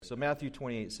So Matthew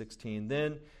 28:16.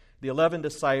 Then the 11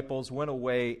 disciples went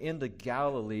away into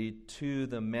Galilee to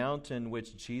the mountain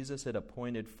which Jesus had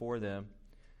appointed for them.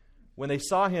 When they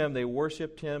saw him, they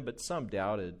worshipped him, but some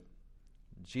doubted.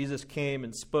 Jesus came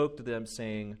and spoke to them,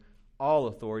 saying, all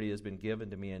authority has been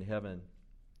given to me in heaven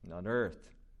and on earth.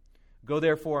 Go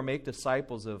therefore and make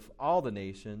disciples of all the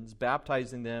nations,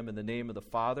 baptizing them in the name of the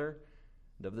Father,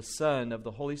 and of the Son, and of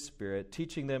the Holy Spirit,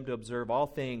 teaching them to observe all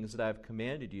things that I have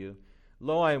commanded you.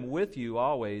 Lo, I am with you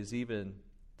always, even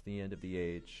to the end of the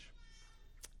age.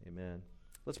 Amen.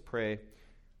 Let's pray.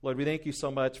 Lord, we thank you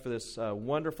so much for this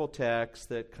wonderful text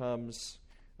that comes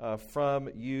from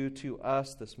you to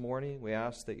us this morning. We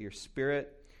ask that your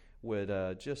Spirit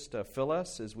would just fill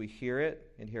us as we hear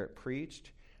it and hear it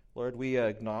preached. Lord, we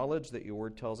acknowledge that your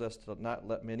word tells us to not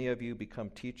let many of you become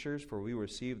teachers, for we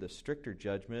receive the stricter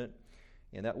judgment,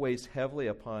 and that weighs heavily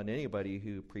upon anybody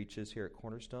who preaches here at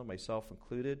Cornerstone, myself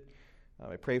included.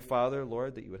 I pray, Father,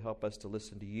 Lord, that you would help us to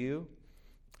listen to you,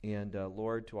 and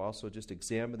Lord, to also just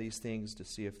examine these things to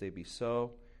see if they be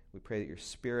so. We pray that your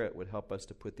Spirit would help us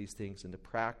to put these things into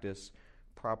practice,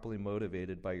 properly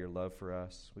motivated by your love for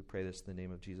us. We pray this in the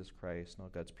name of Jesus Christ, and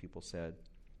all God's people said,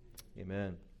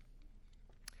 amen.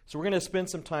 So we're going to spend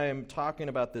some time talking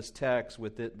about this text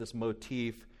with this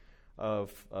motif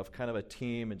of kind of a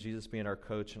team and Jesus being our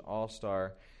coach and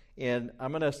all-star. And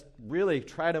I'm going to really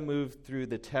try to move through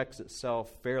the text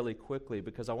itself fairly quickly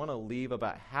because I want to leave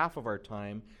about half of our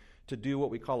time to do what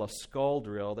we call a skull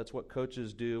drill. That's what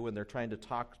coaches do when they're trying to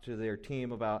talk to their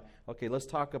team about, okay, let's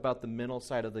talk about the mental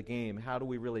side of the game. How do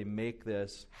we really make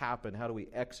this happen? How do we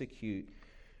execute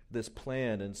this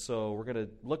plan? And so we're going to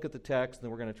look at the text, and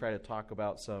then we're going to try to talk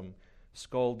about some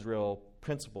skull drill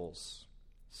principles.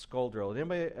 Skull drill. Did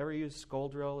anybody ever use skull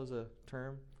drill as a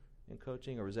term in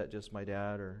coaching, or was that just my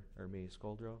dad or me,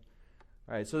 skull drill?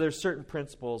 All right, so there's certain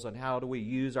principles on how do we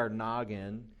use our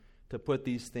noggin to put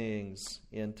these things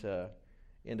into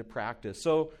practice.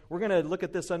 So we're going to look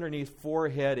at this underneath 4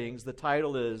 headings. The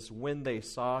title is When They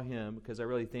Saw Him, because I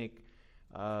really think,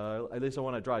 at least I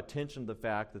want to draw attention to the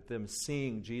fact that them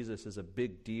seeing Jesus is a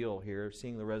big deal here,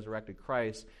 seeing the resurrected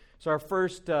Christ. So our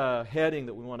first heading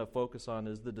that we want to focus on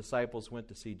is the disciples went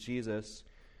to see Jesus.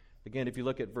 Again, if you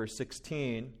look at verse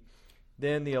 16,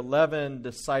 then the 11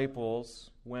 disciples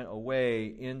went away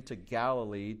into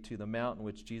Galilee to the mountain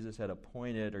which Jesus had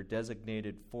appointed or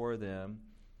designated for them.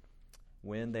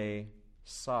 When they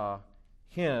saw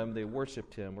him, they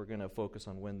worshiped him. We're going to focus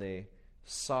on when they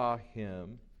saw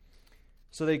him.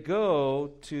 So they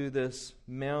go to this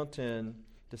mountain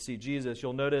to see Jesus.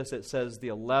 You'll notice it says the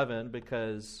 11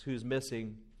 because who's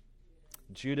missing?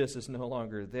 Judas is no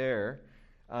longer there.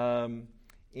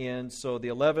 And so the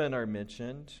 11 are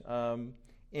mentioned.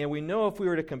 And we know if we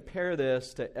were to compare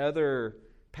this to other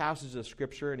passages of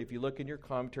Scripture, and if you look in your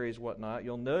commentaries and whatnot,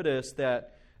 you'll notice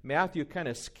that Matthew kind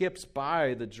of skips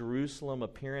by the Jerusalem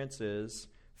appearances,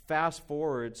 fast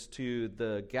forwards to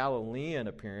the Galilean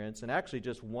appearance, and actually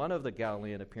just one of the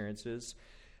Galilean appearances.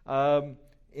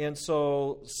 And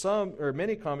so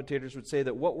many commentators would say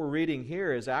that what we're reading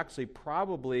here is actually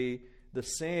probably the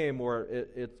same, or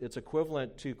it's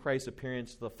equivalent to Christ's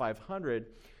appearance to the 500.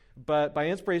 But by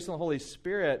inspiration of the Holy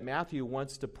Spirit, Matthew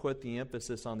wants to put the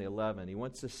emphasis on the 11. He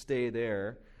wants to stay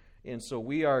there. And so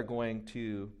we are going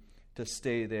to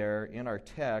stay there in our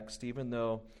text, even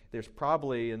though there's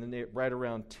probably right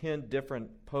around 10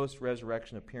 different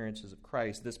post-resurrection appearances of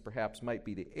Christ. This perhaps might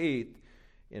be the 8th.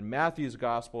 In Matthew's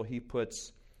gospel, he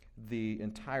puts the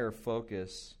entire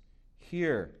focus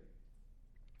here.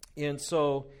 And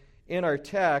so in our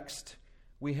text,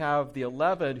 we have the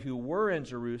 11 who were in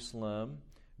Jerusalem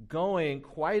going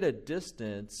quite a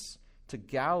distance to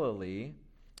Galilee,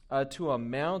 to a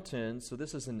mountain. So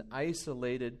this is an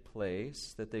isolated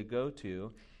place that they go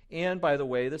to. And by the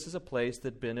way, this is a place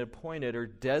that had been appointed or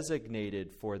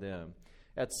designated for them.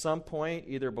 At some point,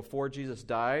 either before Jesus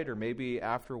died or maybe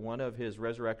after one of his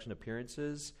resurrection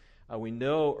appearances, we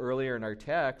know earlier in our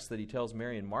text that he tells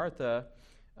Mary and Martha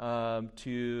or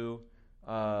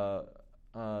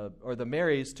the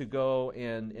Marys to go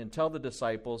and tell the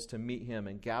disciples to meet him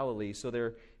in Galilee. So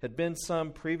there had been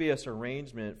some previous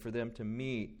arrangement for them to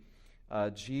meet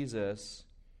Jesus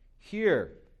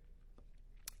here.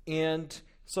 And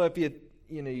so if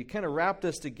you kind of wrap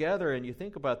this together and you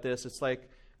think about this, it's like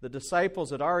the disciples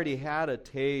had already had a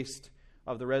taste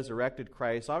of the resurrected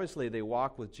Christ. Obviously, they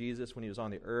walked with Jesus when he was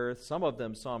on the earth. Some of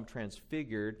them saw him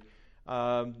transfigured.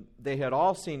 They had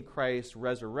all seen Christ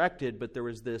resurrected, but there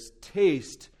was this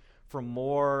taste for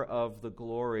more of the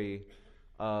glory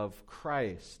of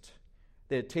Christ.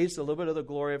 They had tasted a little bit of the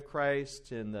glory of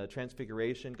Christ in the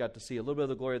Transfiguration, got to see a little bit of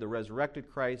the glory of the resurrected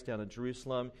Christ down in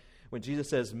Jerusalem. When Jesus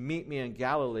says, meet me in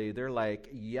Galilee, they're like,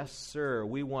 yes, sir,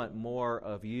 we want more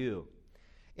of you.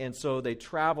 And so they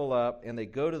travel up and they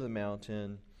go to the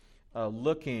mountain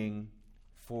looking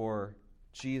for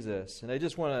Jesus. And I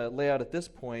just want to lay out at this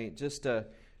point, just to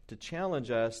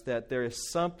challenge us, that there is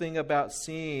something about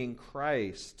seeing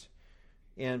Christ,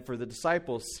 and for the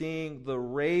disciples, seeing the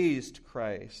raised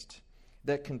Christ,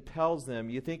 that compels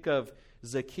them. You think of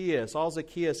Zacchaeus. All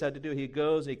Zacchaeus had to do, he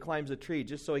goes and he climbs a tree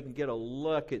just so he can get a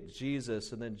look at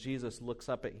Jesus, and then Jesus looks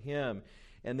up at him,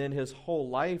 and then his whole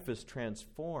life is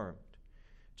transformed.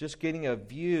 Just getting a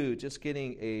view, just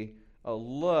getting a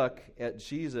look at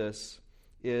Jesus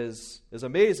is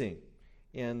amazing,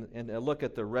 and a look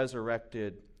at the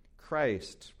resurrected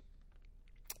Christ.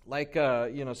 Like,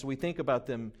 so we think about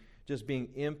them just being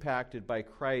impacted by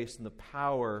Christ and the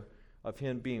power of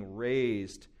him being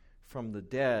raised from the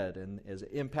dead, and as it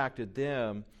impacted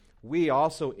them, we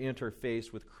also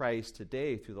interface with Christ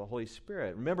today through the Holy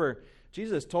Spirit. Remember,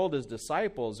 Jesus told his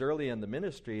disciples early in the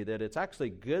ministry that it's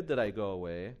actually good that I go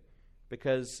away,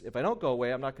 because if I don't go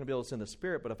away, I'm not going to be able to send the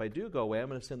Spirit, but if I do go away, I'm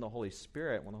going to send the Holy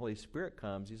Spirit. When the Holy Spirit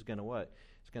comes, he's going to what?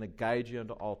 He's going to guide you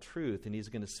into all truth, and he's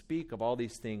going to speak of all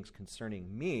these things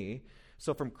concerning me.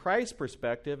 So from Christ's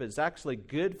perspective, it's actually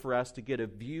good for us to get a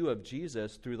view of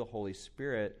Jesus through the Holy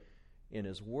Spirit in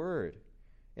his word.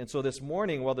 And so this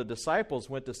morning, while the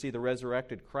disciples went to see the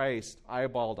resurrected Christ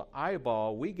eyeball to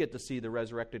eyeball, we get to see the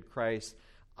resurrected Christ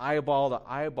eyeball to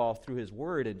eyeball through his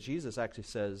word. And Jesus actually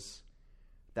says,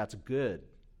 that's good.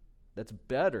 That's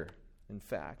better, in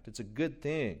fact. It's a good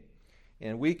thing.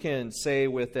 And we can say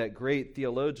with that great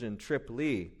theologian, Tripp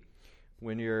Lee,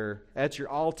 when you're at your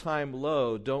all-time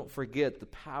low, don't forget the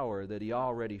power that he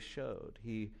already showed.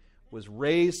 He was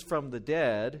raised from the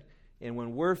dead, and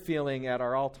when we're feeling at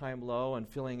our all-time low and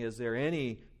feeling, is there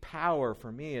any power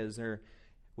for me?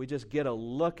 We just get a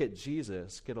look at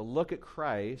Jesus, get a look at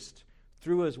Christ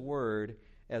through his word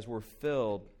as we're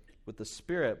filled with the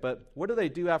Spirit. But what do they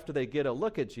do after they get a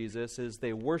look at Jesus? Is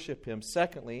they worship him.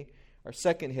 Secondly, our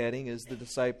second heading is the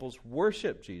disciples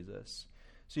worship Jesus.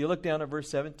 So you look down at verse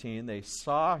 17. They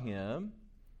saw him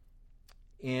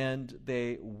and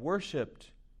they worshiped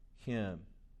him.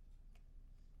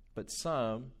 But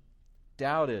some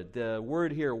doubted. The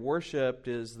word here, worshipped,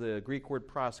 is the Greek word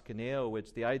proskuneo,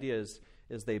 which the idea is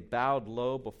they bowed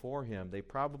low before him. They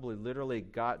probably literally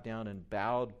got down and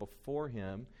bowed before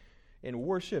him and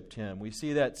worshipped him. We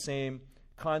see that same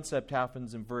concept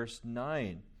happens in verse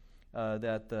 9,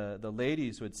 that the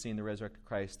ladies who had seen the resurrected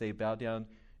Christ, they bowed down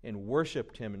and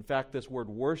worshipped him. In fact, this word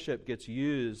worship gets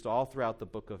used all throughout the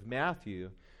book of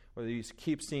Matthew, where you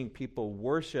keep seeing people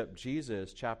worship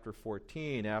Jesus. Chapter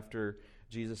 14, after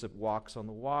Jesus walks on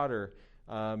the water,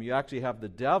 you actually have the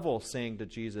devil saying to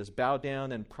Jesus, bow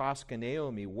down and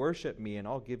proskuneo me, worship me, and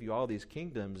I'll give you all these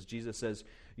kingdoms. Jesus says,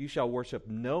 you shall worship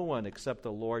no one except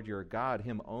the Lord your God.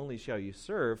 Him only shall you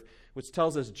serve, which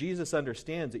tells us Jesus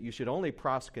understands that you should only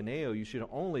proskuneo, you should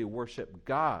only worship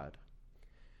God.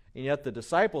 And yet the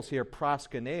disciples here,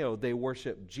 proskuneo, they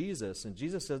worship Jesus. And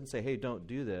Jesus doesn't say, hey, don't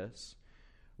do this.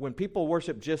 When people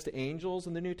worship just angels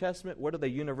in the New Testament, what do they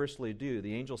universally do?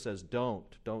 The angel says, don't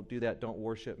do that, don't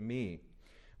worship me.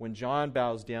 When John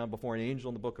bows down before an angel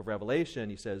in the book of Revelation,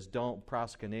 he says, don't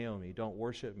proskuneo me, don't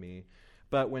worship me.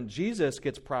 But when Jesus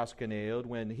gets proskuneoed,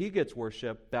 when he gets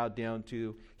worshiped, bowed down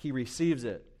to, he receives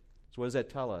it. So what does that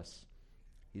tell us?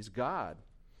 He's God.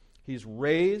 He's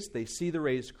raised. They see the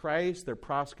raised Christ. They're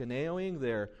proskuneoing.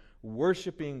 They're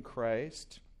worshiping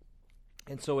Christ.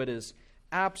 And so it is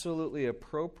absolutely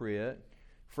appropriate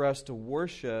for us to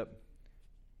worship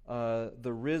the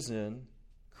risen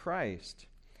Christ.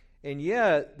 And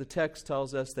yet, the text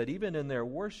tells us that even in their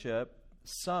worship,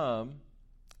 some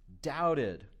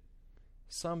doubted.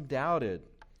 Some doubted,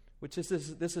 which this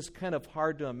is kind of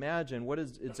hard to imagine. What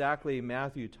is exactly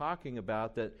Matthew talking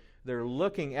about? That they're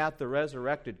looking at the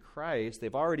resurrected Christ.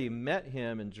 They've already met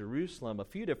him in Jerusalem a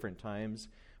few different times.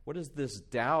 What is this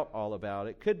doubt all about?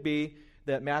 It could be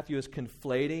that Matthew is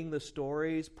conflating the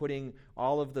stories, putting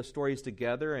all of the stories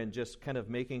together and just kind of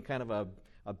making kind of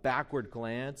a backward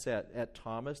glance at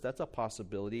Thomas. That's a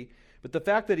possibility. But the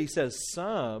fact that he says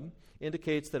some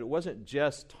indicates that it wasn't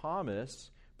just Thomas,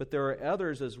 but there are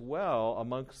others as well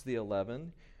amongst the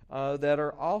 11 that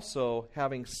are also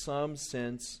having some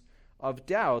sense of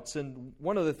doubts. And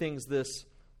one of the things this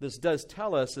does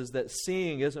tell us is that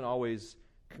seeing isn't always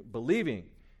believing.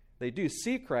 They do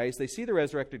see Christ, they see the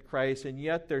resurrected Christ, and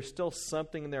yet there's still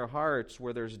something in their hearts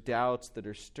where there's doubts that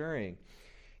are stirring.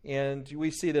 And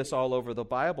we see this all over the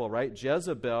Bible, right?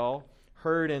 Jezebel,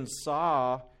 heard and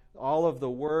saw all of the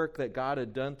work that God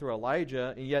had done through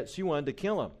Elijah, and yet she wanted to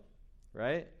kill him,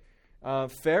 right?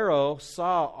 Pharaoh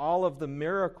saw all of the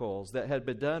miracles that had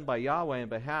been done by Yahweh on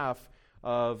behalf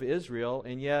of Israel,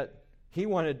 and yet he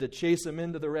wanted to chase him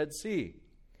into the Red Sea.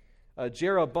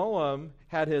 Jeroboam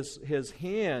had his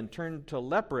hand turned to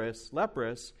leprous,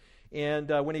 and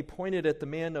when he pointed at the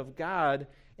man of God,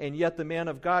 and yet the man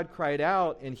of God cried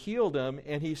out and healed him,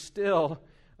 and he still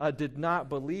did not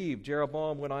believe.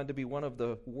 Jeroboam went on to be one of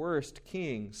the worst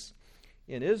kings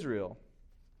in Israel.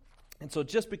 And so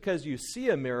just because you see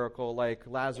a miracle like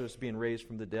Lazarus being raised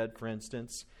from the dead, for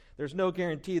instance, there's no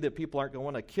guarantee that people aren't going to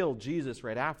want to kill Jesus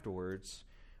right afterwards.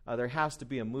 There has to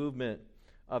be a movement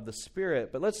of the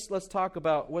Spirit. But let's talk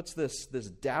about what's this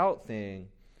doubt thing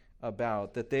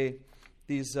about, that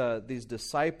these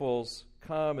disciples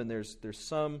come and there's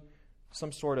some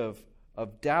sort of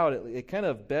doubt. It kind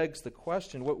of begs the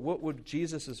question, what would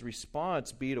Jesus'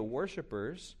 response be to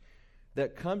worshipers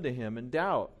that come to him in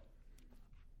doubt?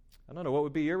 I don't know, what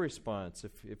would be your response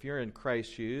if you're in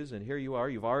Christ's shoes and here you are,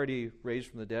 you've already raised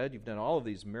from the dead, you've done all of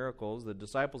these miracles, the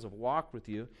disciples have walked with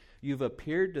you, you've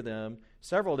appeared to them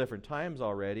several different times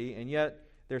already, and yet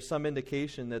there's some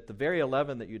indication that the very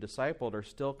 11 that you discipled are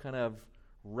still kind of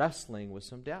wrestling with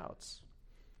some doubts.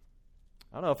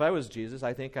 I don't know, if I was Jesus,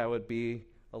 I think I would be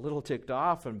a little ticked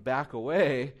off and back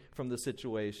away from the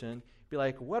situation, be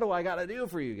like, what do I got to do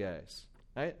for you guys?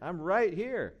 I'm right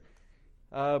here.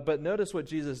 But notice what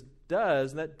Jesus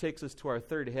does, and that takes us to our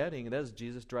third heading, and that is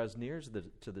Jesus draws near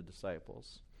to the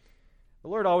disciples. The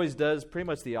Lord always does pretty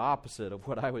much the opposite of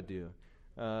what I would do,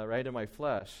 right in my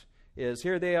flesh, is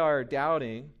here they are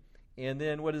doubting, and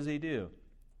then what does he do?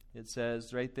 It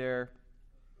says right there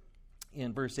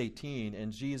in verse 18,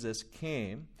 and Jesus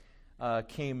came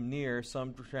near,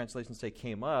 some translations say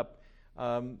came up.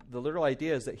 The literal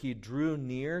idea is that he drew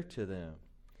near to them.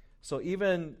 So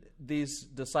even these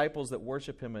disciples that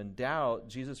worship him in doubt,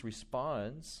 Jesus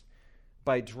responds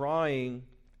by drawing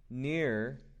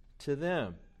near to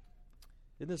them.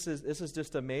 And this is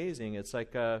just amazing. It's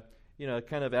like, it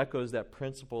kind of echoes that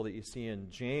principle that you see in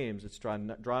James. It's draw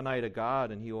nigh to God,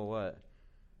 and he will what?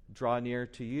 Draw near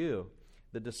to you.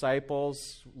 The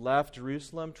disciples left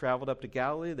Jerusalem, traveled up to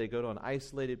Galilee. They go to an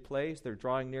isolated place. They're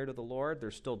drawing near to the Lord.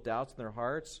 There's still doubts in their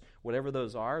hearts. Whatever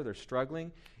those are, they're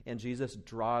struggling. And Jesus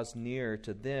draws near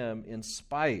to them in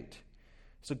spite.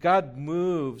 So God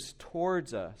moves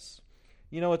towards us.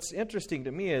 What's interesting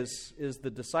to me is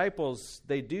the disciples,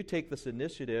 they do take this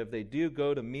initiative. They do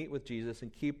go to meet with Jesus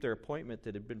and keep their appointment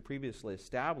that had been previously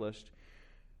established.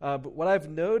 But what I've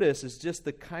noticed is just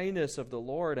the kindness of the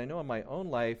Lord. I know in my own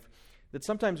life, that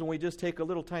sometimes when we just take a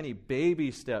little tiny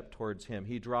baby step towards him,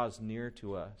 he draws near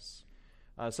to us.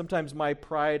 Sometimes my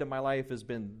pride in my life has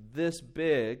been this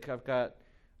big. I've got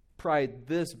pride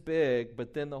this big,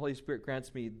 but then the Holy Spirit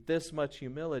grants me this much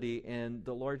humility, and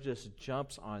the Lord just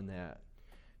jumps on that.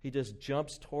 He just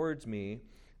jumps towards me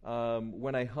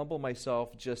when I humble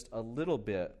myself just a little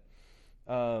bit.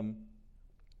 And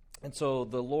so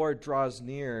the Lord draws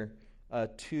near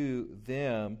to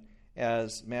them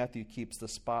as Matthew keeps the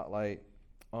spotlight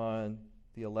on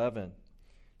the 11.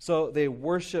 So they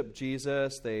worship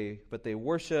Jesus, but they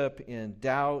worship in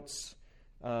doubts.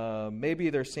 Maybe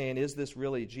they're saying, is this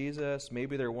really Jesus?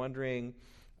 Maybe they're wondering,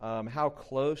 how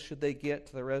close should they get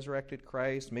to the resurrected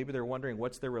Christ? Maybe they're wondering,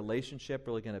 what's their relationship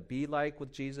really going to be like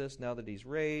with Jesus now that he's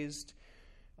raised?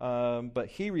 But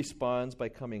he responds by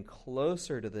coming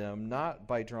closer to them, not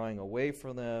by drawing away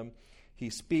from them. He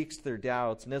speaks to their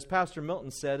doubts. And as Pastor Milton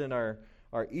said in our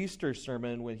Easter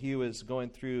sermon when he was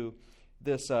going through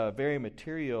this very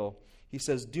material, he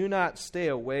says, do not stay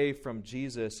away from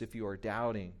Jesus if you are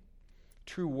doubting.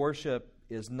 True worship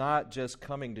is not just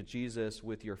coming to Jesus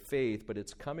with your faith, but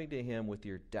it's coming to him with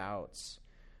your doubts.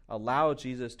 Allow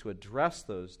Jesus to address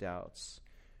those doubts.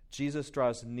 Jesus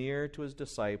draws near to his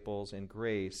disciples in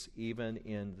grace, even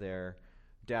in their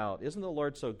doubt. Isn't the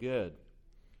Lord so good?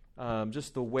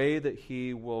 Just the way that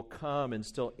he will come and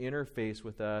still interface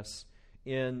with us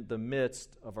in the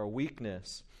midst of our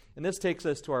weakness. And this takes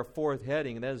us to our fourth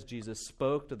heading, and that is Jesus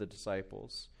spoke to the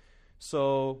disciples.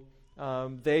 So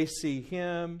they see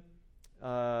him,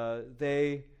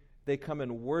 they come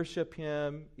and worship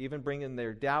him, even bringing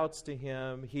their doubts to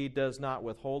him. He does not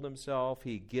withhold himself.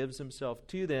 He gives himself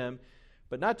to them.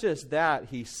 But not just that,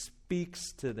 he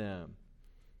speaks to them.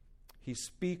 He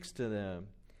speaks to them.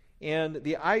 And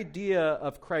the idea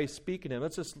of Christ speaking to him,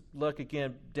 let's just look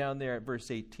again down there at verse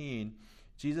 18.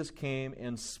 Jesus came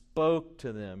and spoke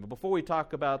to them. But before we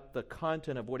talk about the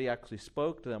content of what he actually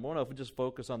spoke to them, I want to just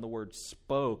focus on the word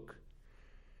spoke.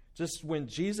 Just when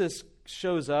Jesus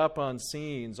shows up on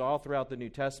scenes all throughout the New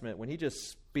Testament, when he just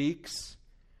speaks,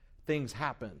 things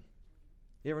happen.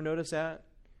 You ever notice that?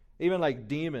 Even like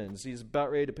demons, he's about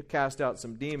ready to cast out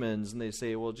some demons, and they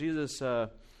say, well, Jesus,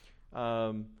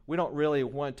 we don't really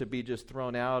want to be just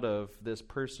thrown out of this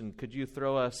person. Could you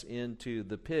throw us into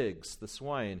the pigs, the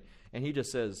swine? And he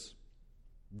just says,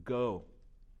 go.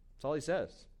 That's all he says,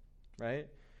 right?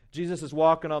 Jesus is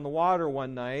walking on the water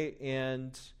one night,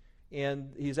 and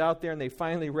he's out there, and they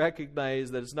finally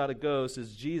recognize that it's not a ghost,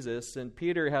 it's Jesus. And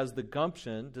Peter has the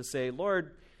gumption to say,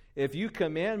 Lord, if you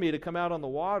command me to come out on the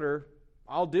water,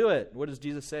 I'll do it. What does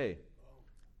Jesus say?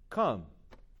 Come.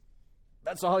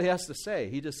 That's all he has to say.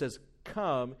 He just says,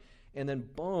 come, and then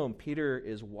boom, Peter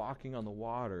is walking on the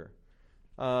water.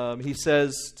 He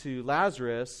says to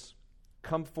Lazarus,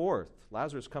 come forth.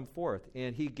 Lazarus, come forth.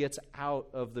 And he gets out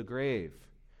of the grave.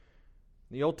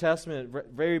 In the Old Testament,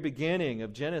 very beginning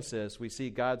of Genesis, we see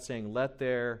God saying, let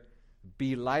there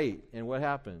be light. And what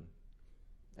happened?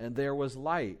 And there was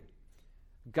light.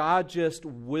 God just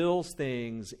wills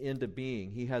things into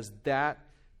being. He has that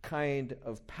kind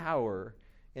of power,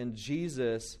 and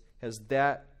Jesus has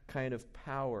that kind of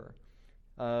power.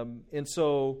 And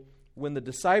so when the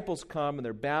disciples come and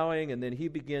they're bowing and then he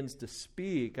begins to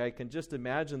speak, I can just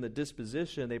imagine the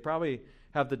disposition. They probably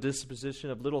have the disposition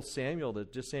of little Samuel,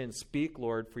 that just saying, speak,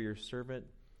 Lord, for your servant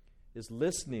is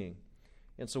listening.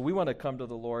 And so we want to come to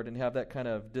the Lord and have that kind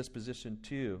of disposition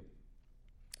too.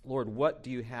 Lord, what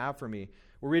do you have for me?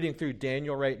 We're reading through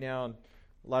Daniel right now, and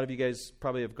a lot of you guys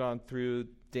probably have gone through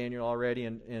Daniel already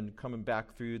and coming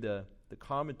back through the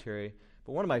commentary.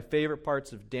 But one of my favorite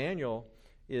parts of Daniel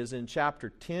is in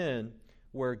chapter 10,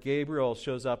 where Gabriel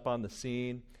shows up on the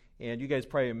scene. And you guys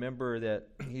probably remember that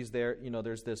he's there. You know,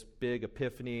 there's this big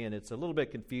epiphany, and it's a little bit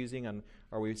confusing on,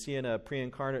 are we seeing a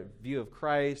pre-incarnate view of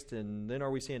Christ, and then are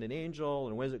we seeing an angel,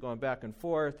 and when is it going back and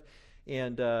forth?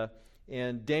 And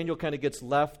Daniel kind of gets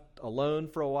left alone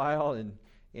for a while,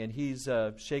 and he's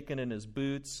shaking in his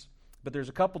boots. But there's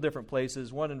a couple different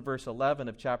places. One in verse 11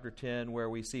 of chapter 10 where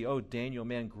we see, oh, Daniel,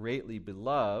 man greatly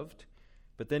beloved.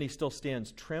 But then he still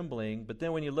stands trembling. But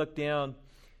then when you look down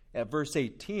at verse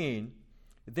 18,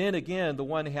 then again, the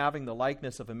one having the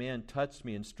likeness of a man touched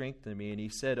me and strengthened me. And he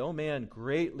said, O man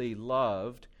greatly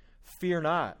loved, fear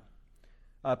not.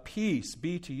 Peace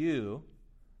be to you.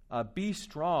 Be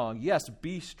strong. Yes,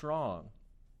 be strong.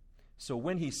 So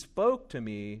when he spoke to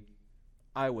me,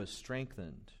 I was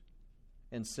strengthened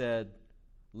and said,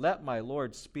 let my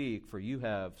Lord speak, for you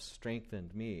have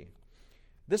strengthened me.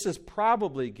 This is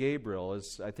probably Gabriel,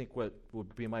 is I think what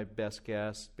would be my best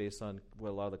guess based on what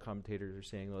a lot of the commentators are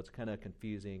saying, though it's kind of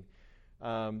confusing.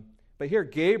 But here,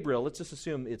 Gabriel, let's just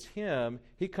assume it's him.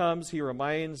 He comes, he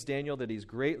reminds Daniel that he's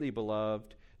greatly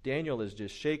beloved. Daniel is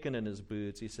just shaken in his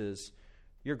boots. He says,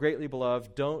 you're greatly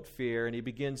beloved, don't fear. And he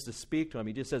begins to speak to him.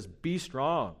 He just says, be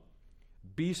strong.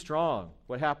 Be strong.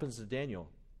 What happens to Daniel?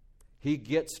 He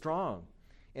gets strong.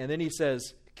 And then he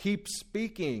says, keep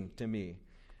speaking to me.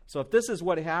 So if this is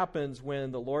what happens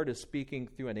when the Lord is speaking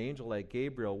through an angel like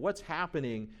Gabriel, what's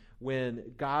happening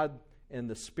when God and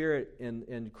the Spirit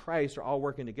and Christ are all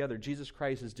working together? Jesus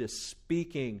Christ is just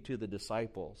speaking to the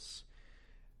disciples.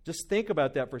 Just think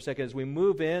about that for a second as we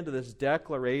move into this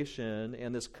declaration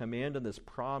and this command and this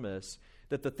promise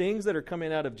that the things that are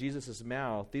coming out of Jesus'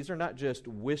 mouth, these are not just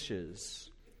wishes.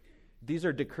 These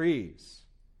are decrees.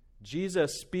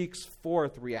 Jesus speaks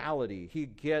forth reality. He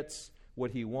gets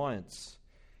what he wants.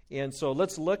 And so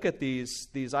let's look at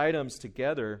these items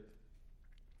together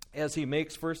as he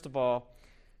makes, first of all,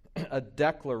 a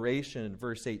declaration in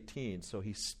verse 18. So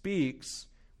he speaks.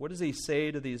 What does he say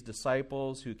to these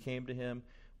disciples who came to him,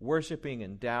 worshiping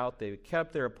in doubt? They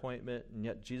kept their appointment, and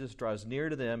yet Jesus draws near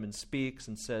to them and speaks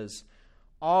and says,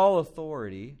 all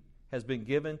authority has been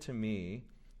given to me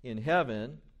in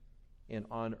heaven and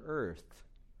on earth.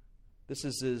 This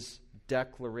is his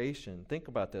declaration. Think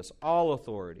about this. All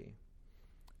authority.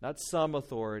 Not some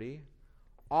authority.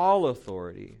 All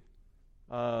authority.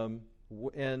 And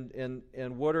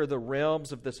what are the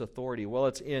realms of this authority? Well,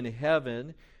 it's in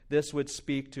heaven. This would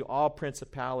speak to all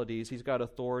principalities. He's got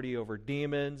authority over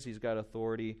demons. He's got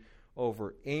authority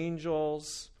over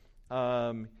angels.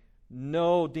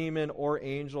 No demon or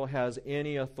angel has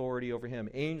any authority over him.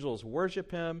 Angels worship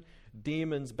him.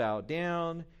 Demons bow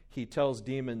down. He tells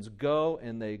demons, go,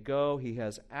 and they go. He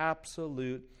has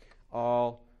absolute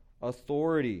all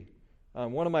authority.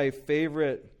 One of my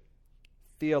favorite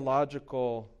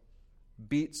theological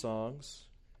beat songs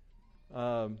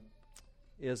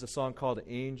is a song called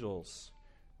Angels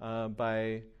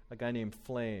by a guy named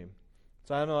Flame.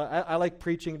 So I don't know, I like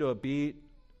preaching to a beat,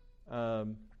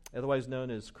 otherwise known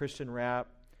as Christian rap.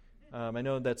 I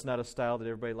know that's not a style that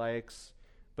everybody likes,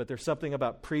 but there's something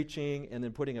about preaching and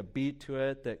then putting a beat to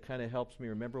it that kind of helps me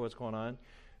remember what's going on.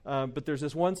 But there's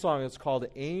this one song that's called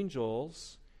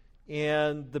Angels,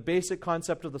 and the basic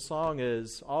concept of the song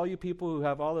is all you people who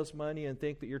have all this money and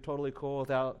think that you're totally cool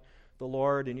without the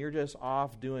Lord and you're just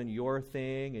off doing your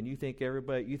thing and you think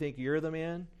you're the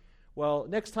man. Well,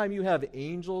 next time you have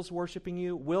angels worshiping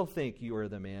you, we'll think you're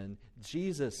the man.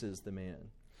 Jesus is the man.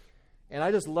 And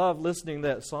I just love listening to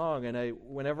that song, and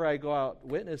whenever I go out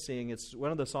witnessing, it's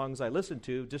one of the songs I listen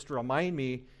to just to remind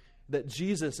me that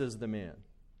Jesus is the man.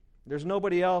 There's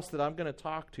nobody else that I'm going to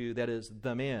talk to that is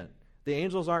the man. The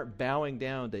angels aren't bowing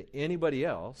down to anybody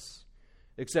else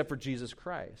except for Jesus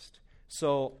Christ.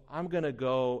 So I'm going to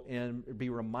go and be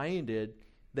reminded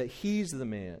that he's the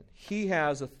man. He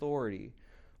has authority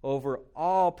over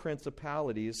all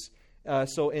principalities,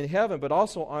 so in heaven, but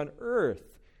also on earth.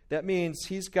 That means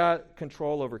he's got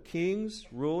control over kings,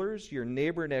 rulers, your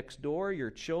neighbor next door, your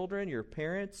children, your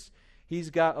parents. He's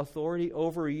got authority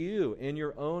over you in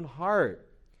your own heart.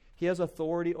 He has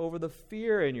authority over the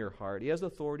fear in your heart. He has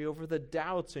authority over the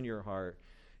doubts in your heart.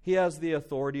 He has the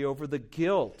authority over the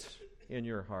guilt in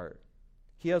your heart.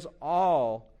 He has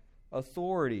all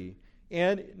authority.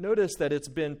 And notice that it's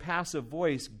been passive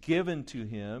voice given to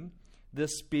him.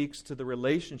 This speaks to the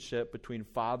relationship between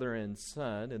Father and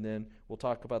Son, and then we'll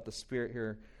talk about the Spirit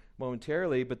here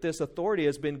momentarily. But this authority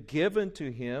has been given to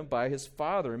him by his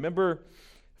Father. Remember,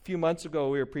 a few months ago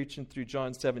we were preaching through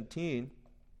John 17,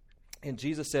 and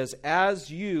Jesus says,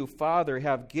 as you, Father,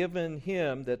 have given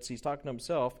him, he's talking to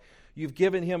himself, you've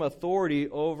given him authority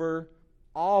over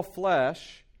all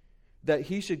flesh, that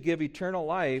he should give eternal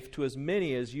life to as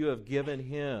many as you have given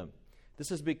him. This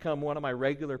has become one of my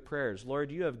regular prayers.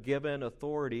 Lord, you have given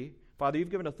authority. Father, you've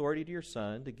given authority to your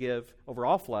Son to give over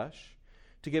all flesh,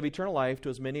 to give eternal life to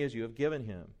as many as you have given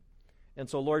him. And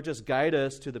so, Lord, just guide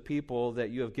us to the people that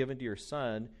you have given to your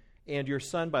Son. And your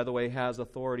Son, by the way, has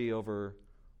authority over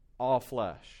all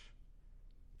flesh.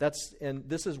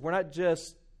 We're not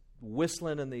just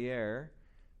whistling in the air,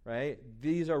 right?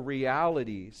 These are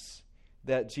realities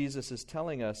that Jesus is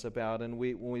telling us about. And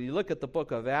when we look at the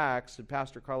book of Acts, and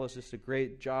Pastor Carlos does a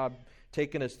great job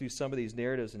taking us through some of these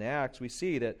narratives in Acts, we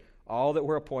see that all that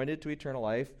were appointed to eternal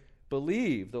life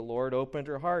believe. The Lord opened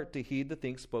her heart to heed the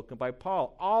things spoken by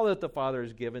Paul. All that the Father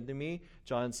has given to me,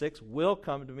 John 6, will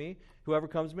come to me. Whoever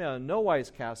comes to me, I in no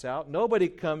wise cast out. Nobody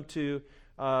come to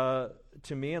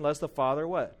me unless the Father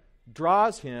what?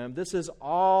 Draws him. This is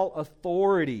all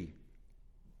authority.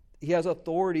 He has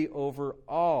authority over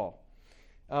all.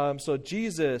 So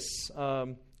Jesus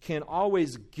can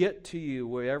always get to you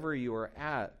wherever you are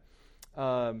at.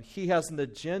 He has an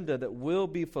agenda that will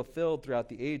be fulfilled throughout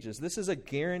the ages. This is a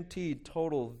guaranteed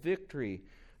total victory.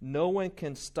 No one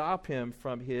can stop him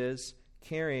from his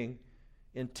carrying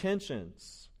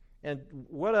intentions. And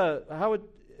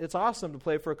it's awesome to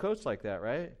play for a coach like that,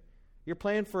 right? You're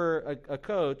playing for a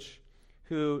coach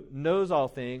who knows all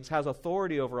things, has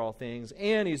authority over all things,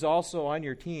 and he's also on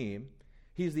your team.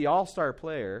 He's the all-star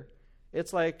player.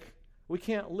 It's like we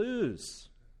can't lose.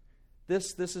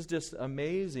 This is just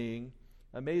amazing,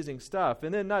 amazing stuff.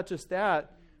 And then not just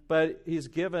that, but he's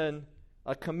given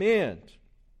a command.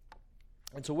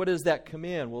 And so what is that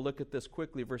command? We'll look at this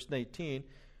quickly. Verse 19,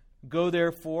 go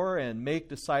therefore and make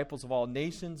disciples of all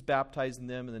nations, baptizing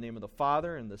them in the name of the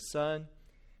Father and the Son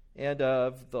and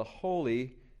of the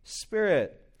Holy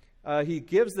Spirit. He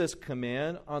gives this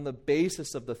command on the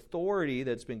basis of the authority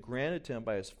that's been granted to him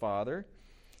by his Father.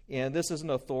 And this is an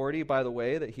authority, by the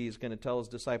way, that he's going to tell his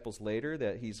disciples later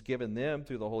that he's given them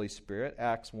through the Holy Spirit,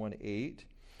 Acts 1:8.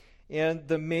 And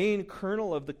the main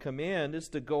kernel of the command is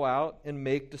to go out and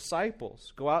make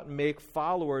disciples. Go out and make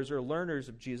followers or learners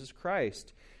of Jesus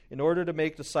Christ. In order to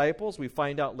make disciples, we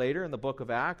find out later in the book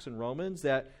of Acts and Romans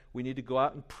that we need to go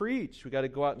out and preach. We've got to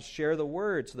go out and share the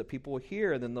word so that people will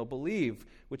hear and then they'll believe,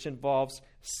 which involves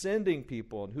sending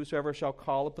people. And whosoever shall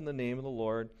call upon the name of the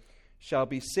Lord shall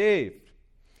be saved.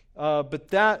 But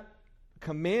that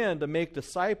command to make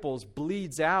disciples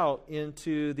bleeds out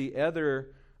into the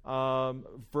other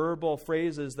verbal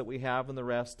phrases that we have in the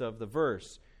rest of the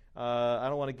verse. I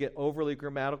don't want to get overly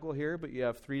grammatical here, but you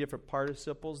have 3 different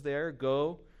participles there,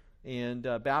 go, and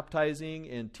baptizing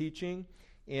and teaching.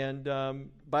 And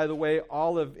by the way,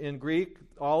 in Greek,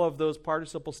 all of those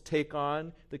participles take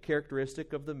on the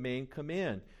characteristic of the main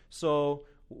command. So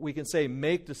we can say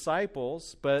make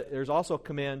disciples, but there's also a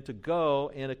command to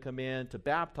go and a command to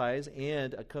baptize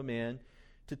and a command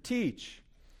to teach.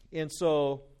 And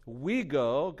so we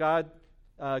go. God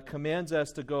commands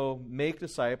us to go make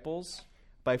disciples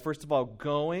by, first of all,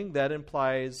 going. That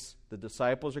implies the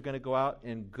disciples are going to go out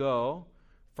and go.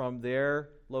 from their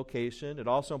location. It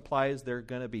also implies they're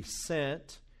going to be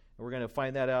sent. And we're going to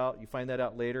find that out. You find that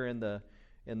out later in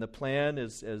the plan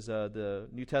as the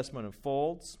New Testament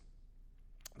unfolds.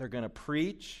 They're going to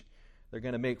preach. They're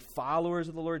going to make followers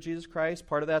of the Lord Jesus Christ.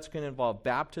 Part of that's going to involve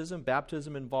baptism.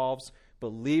 Baptism involves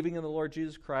believing in the Lord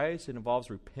Jesus Christ. It involves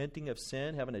repenting of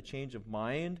sin, having a change of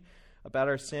mind about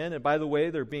our sin. And by the way,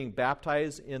 they're being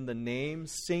baptized in the name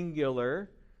singular,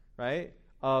 right,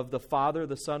 of the Father,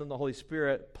 the Son, and the Holy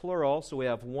Spirit, plural. So we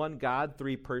have one God,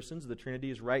 three persons. The Trinity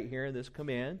is right here in this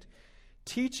command.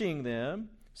 Teaching them,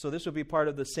 so this will be part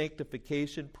of the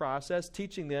sanctification process,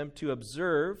 teaching them to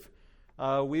observe.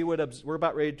 We're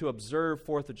about ready to observe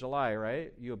 4th of July,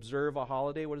 right? You observe a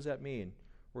holiday. What does that mean?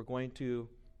 We're going to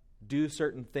do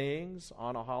certain things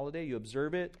on a holiday. You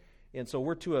observe it. And so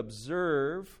we're to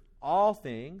observe all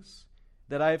things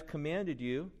that I've commanded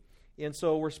you. And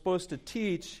so we're supposed to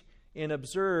teach and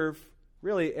observe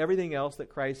really everything else that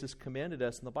Christ has commanded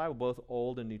us in the Bible, both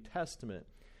Old and New Testament.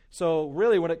 So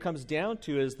really what it comes down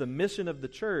to is the mission of the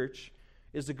church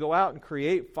is to go out and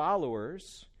create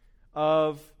followers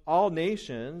of all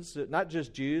nations, not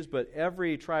just Jews, but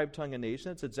every tribe, tongue, and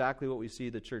nation. That's exactly what we see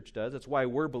the church does. That's why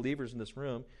we're believers in this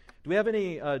room. Do we have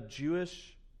any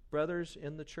Jewish brothers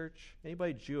in the church?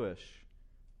 Anybody Jewish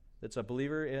that's a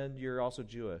believer and you're also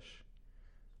Jewish?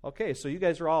 Okay, so you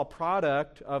guys are all a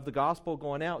product of the gospel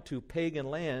going out to pagan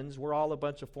lands. We're all a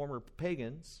bunch of former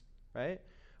pagans, right?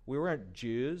 We weren't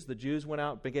Jews. The Jews went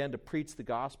out and began to preach the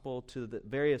gospel to the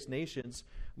various nations.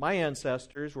 My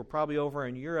ancestors were probably over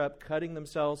in Europe cutting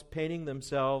themselves, painting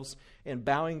themselves, and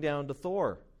bowing down to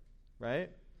Thor, right?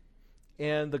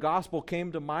 And the gospel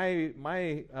came to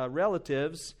my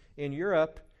relatives in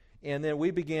Europe, and then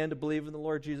we began to believe in the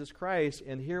Lord Jesus Christ.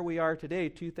 And here we are today,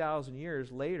 2,000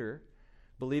 years later,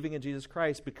 believing in Jesus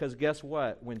Christ, because guess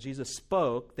what? When Jesus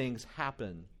spoke, things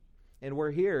happen. And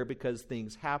we're here because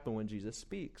things happen when Jesus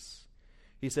speaks.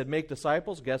 He said, make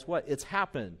disciples. Guess what? It's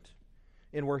happened.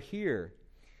 And we're here.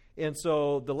 And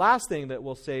so the last thing that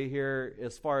we'll say here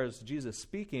as far as Jesus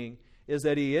speaking is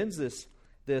that he ends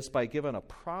this by giving a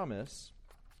promise.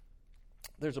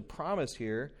 There's a promise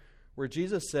here where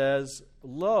Jesus says,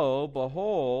 lo,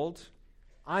 behold,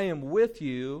 I am with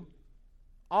you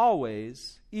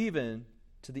always, even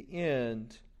to the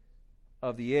end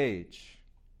of the age.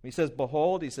 When he says,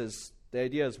 behold, he says, the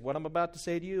idea is what I'm about to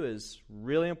say to you is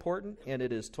really important, and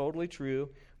it is totally true.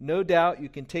 No doubt you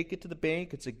can take it to the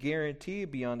bank. It's a guarantee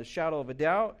beyond a shadow of a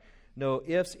doubt. No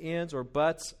ifs, ands, or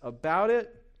buts about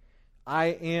it. I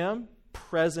am,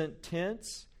 present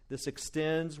tense. This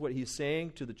extends what he's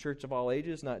saying to the church of all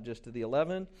ages, not just to the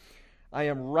 11. I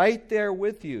am right there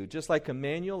with you. Just like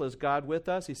Emmanuel is God with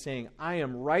us, he's saying, I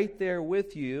am right there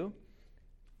with you.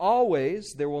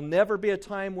 Always. There will never be a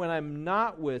time when I'm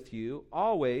not with you.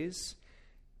 Always.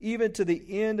 Even to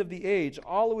the end of the age,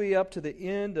 all the way up to the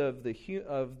end of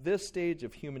this stage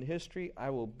of human history, I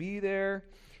will be there.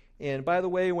 And by the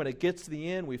way, when it gets to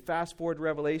the end, we fast forward to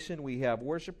Revelation, we have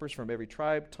worshipers from every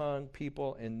tribe, tongue,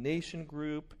 people, and nation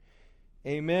group.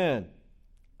 Amen.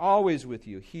 Always with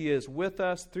you. He is with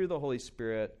us through the Holy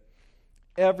Spirit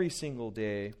every single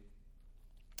day.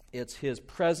 It's his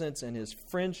presence and his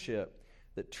friendship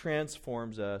that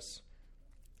transforms us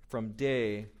from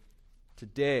day to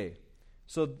day.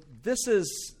 So this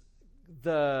is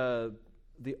the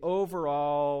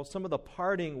overall, some of the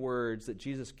parting words that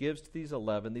Jesus gives to these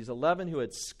 11 who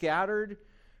had scattered,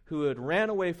 who had ran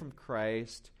away from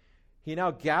Christ. He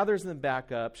now gathers them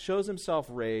back up, shows himself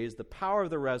raised, the power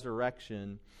of the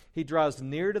resurrection. He draws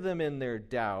near to them in their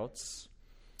doubts,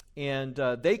 and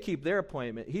they keep their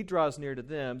appointment. He draws near to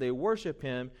them. They worship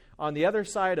him. On the other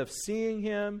side of seeing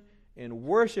him and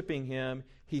worshiping him,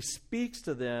 he speaks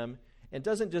to them and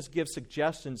doesn't just give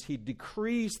suggestions. He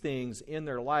decrees things in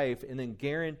their life and then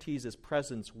guarantees his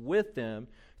presence with them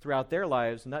throughout their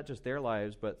lives, not just their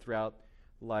lives, but throughout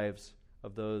the lives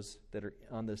of those that are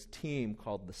on this team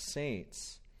called the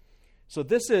saints. So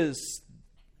this is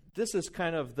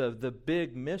kind of the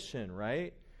big mission,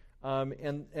 right?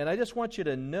 And I just want you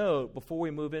to note, before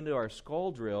we move into our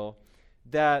skull drill,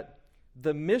 that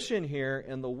the mission here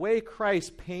and the way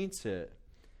Christ paints it,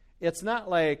 it's not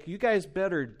like, you guys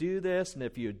better do this, and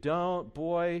if you don't,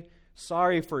 boy,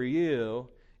 sorry for you.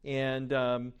 And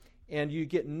you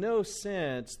get no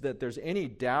sense that there's any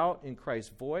doubt in Christ's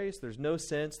voice. There's no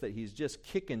sense that he's just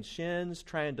kicking shins,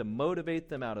 trying to motivate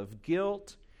them out of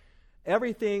guilt.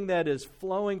 Everything that is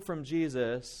flowing from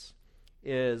Jesus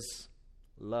is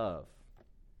love.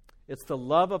 It's the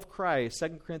love of Christ.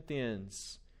 2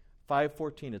 Corinthians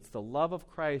 5:14. It's the love of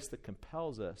Christ that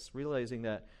compels us, realizing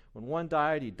that When one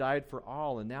died, he died for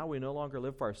all, and now we no longer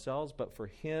live for ourselves, but for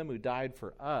him who died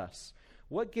for us.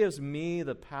 What gives me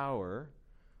the power?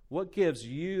 What gives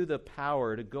you the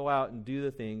power to go out and do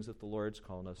the things that the Lord's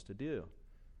calling us to do?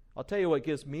 I'll tell you what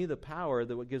gives me the power.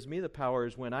 What gives me the power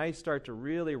is when I start to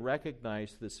really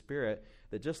recognize the Spirit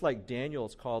that just like Daniel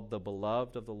is called the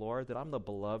beloved of the Lord, that I'm the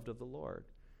beloved of the Lord.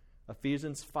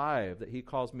 Ephesians 5, that he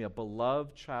calls me a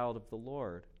beloved child of the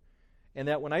Lord. And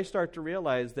that when I start to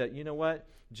realize that, you know what,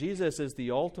 Jesus is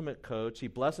the ultimate coach. He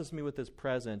blesses me with his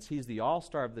presence. He's the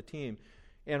all-star of the team.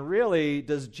 And really,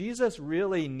 does Jesus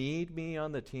really need me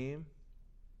on the team?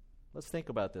 Let's think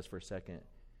about this for a second.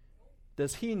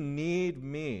 Does he need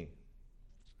me?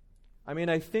 I mean,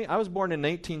 I was born in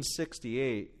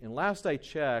 1968, and last I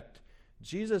checked,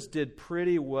 Jesus did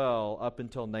pretty well up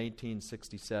until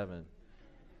 1967.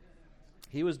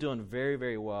 He was doing very,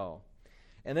 very well.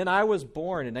 And then I was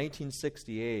born in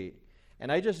 1968,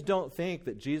 and I just don't think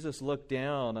that Jesus looked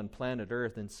down on planet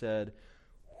Earth and said,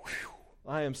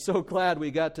 I am so glad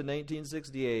we got to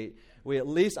 1968.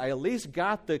 I at least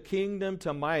got the kingdom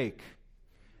to Mike.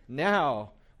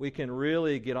 Now we can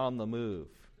really get on the move.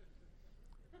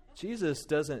 Jesus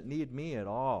doesn't need me at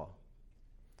all.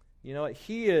 You know what?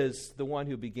 He is the one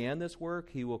who began this work.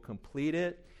 He will complete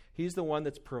it. He's the one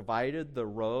that's provided the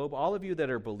robe. All of you that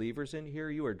are believers in here,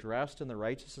 you are dressed in the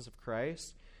righteousness of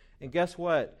Christ. And guess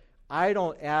what? I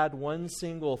don't add one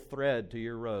single thread to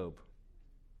your robe.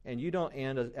 And you don't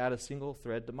add a single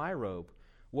thread to my robe.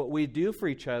 What we do for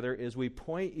each other is we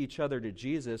point each other to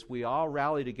Jesus. We all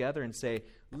rally together and say,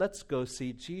 let's go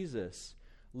see Jesus.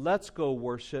 Let's go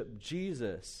worship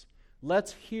Jesus.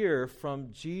 Let's hear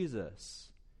from Jesus.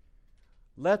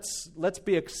 Let's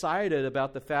be excited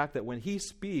about the fact that when he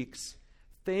speaks,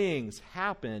 things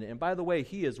happen. And by the way,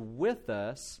 he is with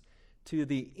us to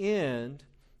the end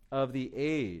of the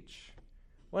age.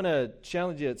 I want to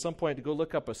challenge you at some point to go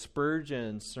look up a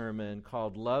Spurgeon sermon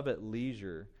called Love at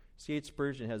Leisure. C.H.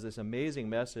 Spurgeon has this amazing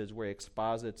message where he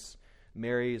exposits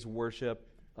Mary's worship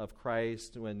of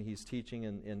Christ when he's teaching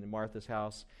in Martha's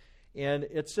house. And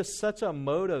it's just such a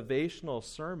motivational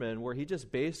sermon where he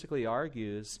just basically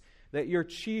argues that your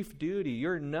chief duty,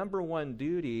 your number one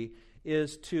duty,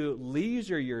 is to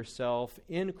leisure yourself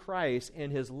in Christ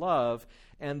and his love,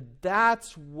 and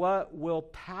that's what will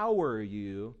power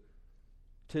you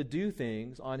to do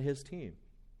things on his team.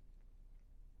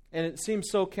 And it seems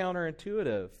so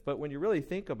counterintuitive, but when you really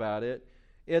think about it,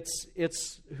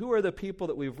 it's who are the people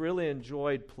that we've really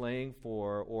enjoyed playing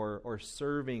for or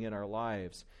serving in our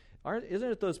lives?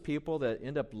 Isn't it those people that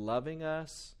end up loving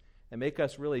us and make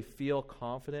us really feel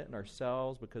confident in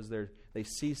ourselves because they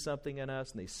see something in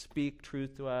us and they speak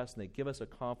truth to us and they give us a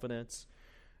confidence?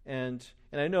 And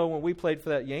I know when we played for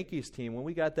that Yankees team, when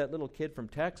we got that little kid from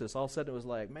Texas, all of a sudden it was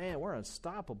like, man, we're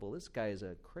unstoppable. This guy is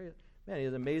he's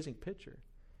an amazing pitcher.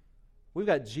 We've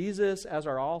got Jesus as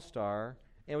our all-star,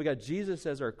 and we got Jesus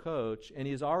as our coach, and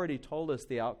he's already told us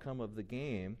the outcome of the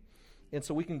game. And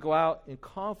so we can go out in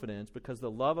confidence because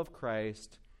the love of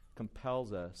Christ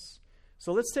compels us.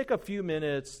 So let's take a few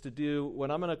minutes to do what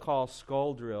I'm going to call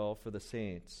skull drill for the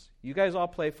Saints. You guys all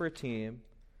play for a team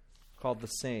called the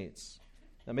Saints.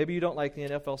 Now, maybe you don't like the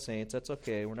NFL Saints. That's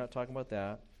okay. We're not talking about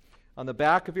that. On the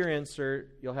back of your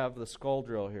insert, you'll have the skull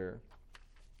drill here.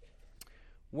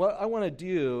 What I want to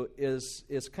do is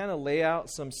kind of lay out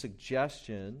some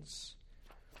suggestions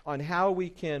on how we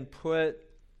can put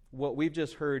what we've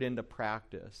just heard into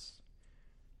practice.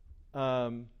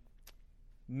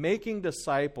 Making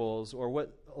disciples, or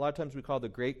what a lot of times we call the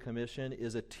Great Commission,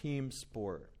 is a team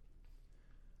sport.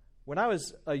 When I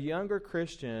was a younger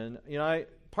Christian,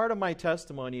 part of my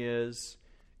testimony is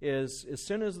as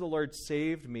soon as the Lord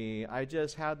saved me, I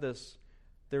just had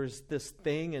there's this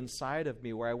thing inside of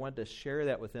me where I wanted to share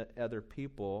that with other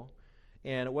people.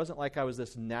 And it wasn't like I was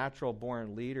this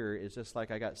natural-born leader. It's just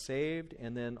like I got saved,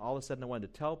 and then all of a sudden I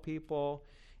wanted to tell people,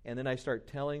 and then I start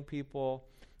telling people.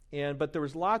 But there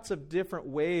was lots of different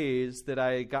ways that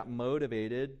I got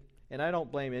motivated, and I don't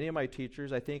blame any of my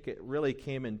teachers. I think it really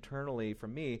came internally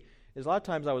from me. Is a lot of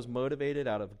times I was motivated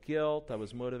out of guilt. I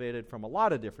was motivated from a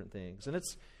lot of different things. And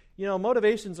it's,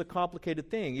 motivation's a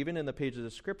complicated thing, even in the pages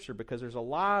of Scripture, because there's a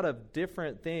lot of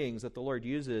different things that the Lord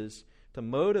uses to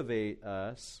motivate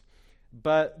us.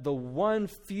 But the one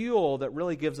fuel that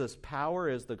really gives us power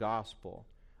is the gospel.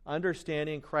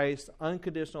 Understanding Christ's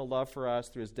unconditional love for us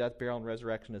through his death, burial, and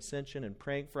resurrection, ascension, and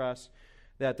praying for us,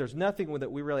 that there's nothing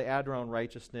that we really add to our own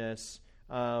righteousness.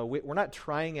 We're not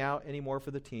trying out anymore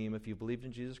for the team. If you believed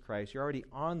in Jesus Christ, you're already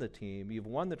on the team. You've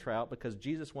won the tryout because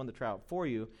Jesus won the tryout for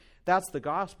you. That's the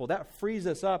gospel. That frees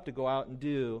us up to go out and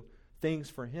do things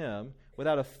for Him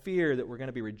without a fear that we're going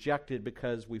to be rejected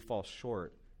because we fall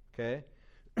short. Okay?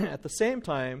 At the same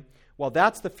time, while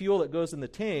that's the fuel that goes in the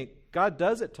tank, God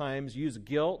does at times use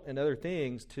guilt and other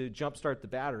things to jumpstart the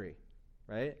battery,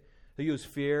 right? He'll use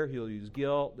fear, he'll use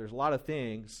guilt. There's a lot of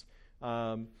things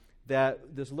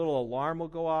that this little alarm will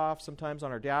go off sometimes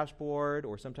on our dashboard,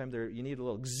 or sometimes you need a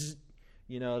little zzz,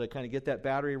 to kind of get that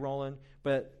battery rolling.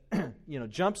 But,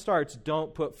 jump starts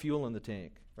don't put fuel in the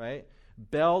tank, right?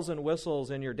 Bells and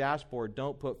whistles in your dashboard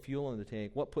don't put fuel in the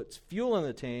tank. What puts fuel in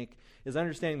the tank is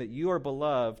understanding that you are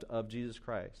beloved of Jesus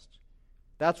Christ.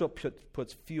 That's what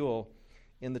puts fuel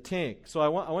in the tank. So I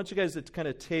want you guys to kind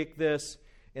of take this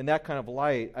in that kind of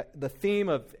light. The theme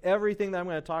of everything that I'm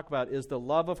going to talk about is the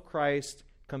love of Christ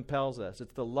compels us.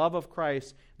 It's the love of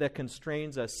Christ that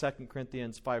constrains us, 2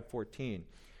 Corinthians 5:14.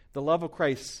 The love of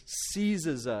Christ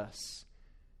seizes us.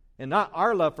 And not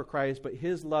our love for Christ, but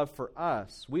His love for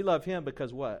us. We love Him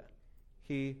because what?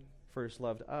 He first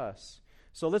loved us.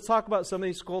 So let's talk about some of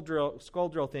these skull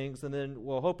drill things, and then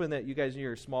we're hoping that you guys in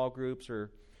your small groups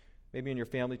or maybe in your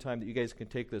family time that you guys can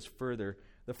take this further.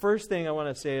 The first thing I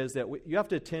want to say is that you have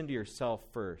to attend to yourself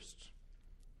first.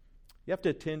 You have to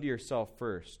attend to yourself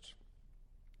first.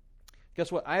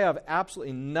 Guess what? I have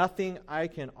absolutely nothing I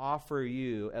can offer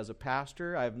you as a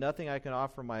pastor. I have nothing I can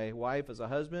offer my wife as a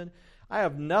husband. I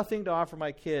have nothing to offer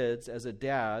my kids as a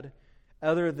dad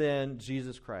other than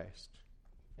Jesus Christ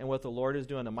and what the Lord is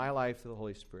doing in my life through the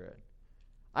Holy Spirit.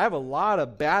 I have a lot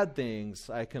of bad things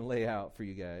I can lay out for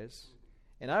you guys,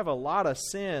 and I have a lot of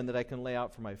sin that I can lay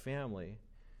out for my family.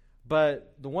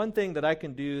 But the one thing that I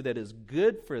can do that is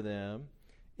good for them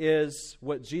is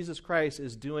what Jesus Christ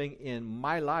is doing in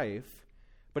my life.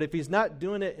 But if He's not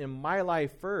doing it in my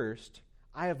life first,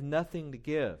 I have nothing to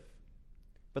give.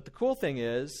 But the cool thing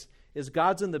is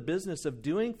God's in the business of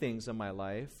doing things in my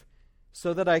life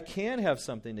so that I can have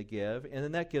something to give, and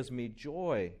then that gives me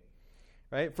joy.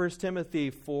 Right? 1 Timothy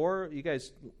 4, you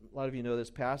guys, a lot of you know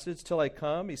this passage. Till I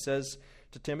come, he says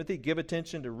to Timothy, give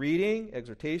attention to reading,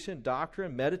 exhortation,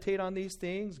 doctrine, meditate on these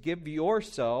things, give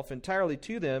yourself entirely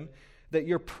to them, that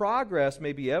your progress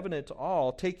may be evident to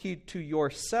all. Take heed to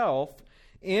yourself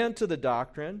and to the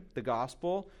doctrine, the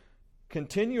gospel.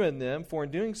 Continue in them, for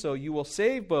in doing so you will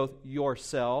save both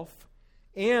yourself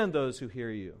and those who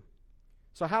hear you.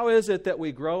 So how is it that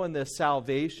we grow in this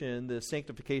salvation, the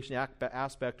sanctification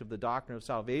aspect of the doctrine of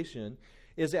salvation?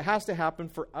 Is it has to happen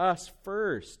for us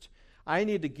first. I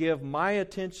need to give my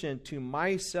attention to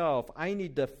myself. I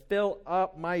need to fill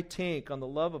up my tank on the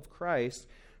love of Christ,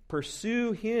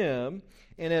 pursue Him,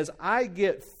 and as I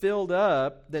get filled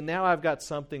up, then now I've got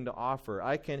something to offer.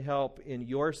 I can help in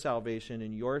your salvation,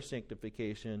 in your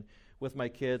sanctification with my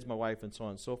kids, my wife, and so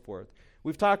on and so forth.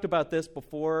 We've talked about this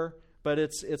before, but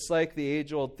it's like the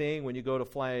age-old thing when you go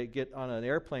to get on an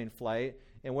airplane flight,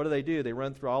 and what do? They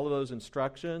run through all of those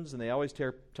instructions, and they always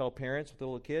tell parents with the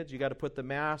little kids, you got to put the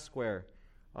mask where?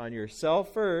 On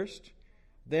yourself first,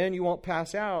 then you won't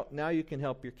pass out. Now you can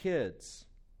help your kids,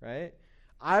 right?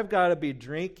 I've got to be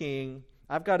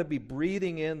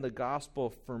breathing in the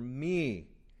gospel for me.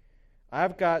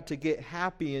 I've got to get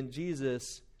happy in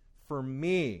Jesus for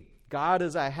me. God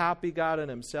is a happy God in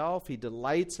Himself. He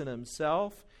delights in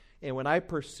Himself. And when I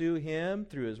pursue Him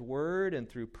through His Word and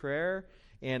through prayer,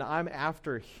 and I'm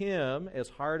after Him as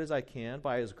hard as I can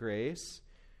by His grace,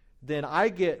 then I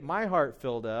get my heart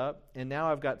filled up, and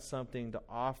now I've got something to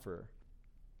offer.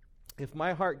 If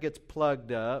my heart gets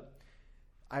plugged up,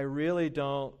 I really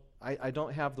don't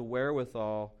have the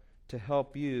wherewithal to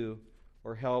help you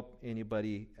or help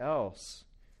anybody else.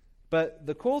 But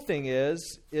the cool thing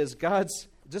is God's,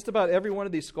 just about every one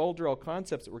of these skull drill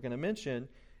concepts that we're going to mention,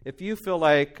 if you feel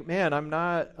like, man, I'm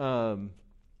not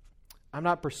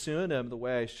pursuing Him the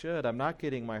way I should, I'm not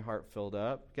getting my heart filled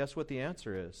up, guess what the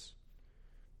answer is?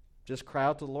 Just cry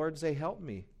out to the Lord and say, help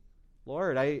me.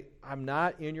 Lord, I'm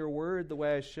not in your word the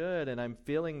way I should, and I'm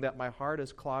feeling that my heart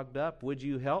is clogged up. Would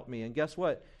you help me? And guess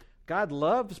what? God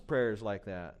loves prayers like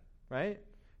that, right?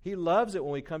 He loves it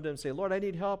when we come to Him and say, Lord, I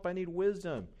need help. I need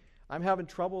wisdom. I'm having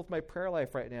trouble with my prayer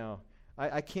life right now.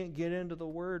 I can't get into the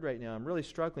word right now. I'm really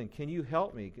struggling. Can you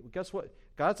help me? Guess what?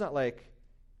 God's not like,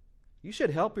 you should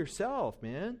help yourself,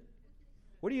 man.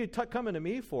 What are you coming to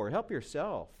me for? Help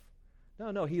yourself.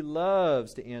 No, He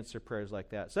loves to answer prayers like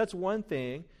that. So that's one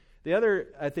thing. The other,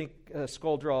 I think,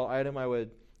 skull drill item I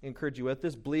would encourage you with,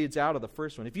 this bleeds out of the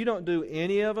first one. If you don't do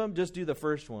any of them, just do the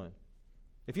first one.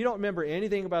 If you don't remember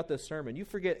anything about this sermon, you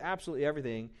forget absolutely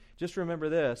everything, just remember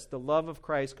this: the love of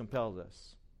Christ compels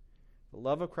us. The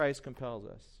love of Christ compels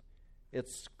us.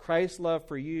 It's Christ's love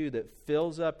for you that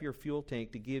fills up your fuel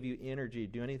tank to give you energy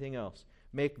to do anything else.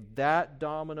 Make that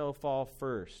domino fall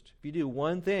first. If you do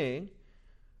one thing,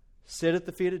 sit at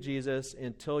the feet of Jesus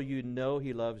until you know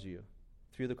he loves you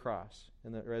through the cross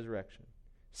and the resurrection.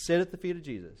 Sit at the feet of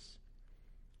Jesus.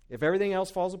 If everything else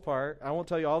falls apart, I won't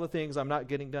tell you all the things I'm not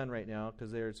getting done right now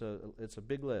because it's a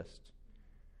big list.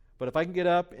 But if I can get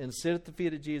up and sit at the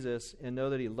feet of Jesus and know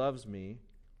that he loves me,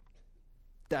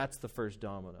 that's the first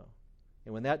domino.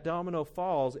 And when that domino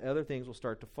falls, other things will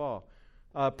start to fall.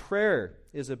 Prayer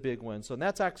is a big one. So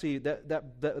that's actually,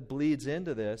 that bleeds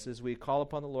into this as we call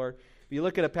upon the Lord. If you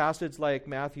look at a passage like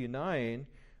Matthew 9,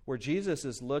 where Jesus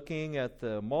is looking at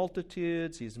the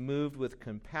multitudes, he's moved with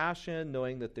compassion,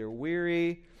 knowing that they're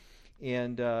weary.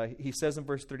 And he says in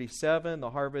verse 37, the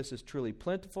harvest is truly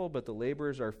plentiful, but the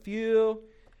laborers are few.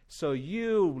 So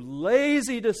you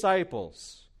lazy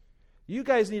disciples, you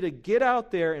guys need to get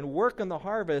out there and work on the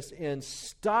harvest and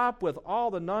stop with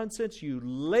all the nonsense, you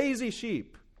lazy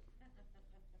sheep.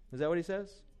 Is that what he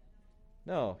says?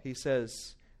 No, he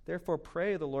says, therefore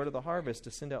pray the Lord of the harvest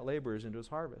to send out laborers into his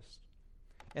harvest.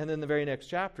 And then the very next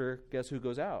chapter, guess who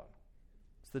goes out?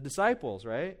 It's the disciples,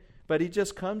 right? But he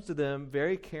just comes to them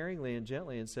very caringly and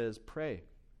gently and says, pray.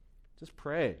 Just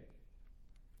pray.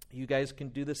 You guys can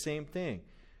do the same thing.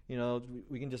 You know,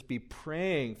 we can just be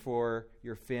praying for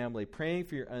your family, praying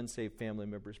for your unsaved family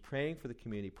members, praying for the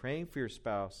community, praying for your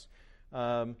spouse.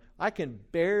 I can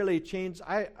barely change.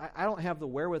 I don't have the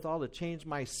wherewithal to change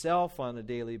myself on a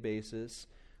daily basis,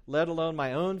 let alone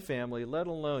my own family, let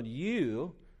alone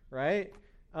you, right?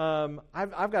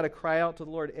 I've got to cry out to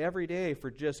the Lord every day for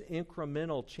just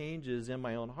incremental changes in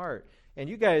my own heart. And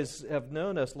you guys have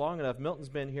known us long enough. Milton's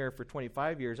been here for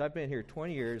 25 years. I've been here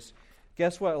 20 years.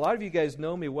 Guess what? A lot of you guys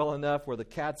know me well enough where the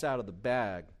cat's out of the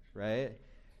bag, right?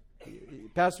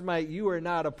 Pastor Mike, you are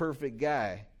not a perfect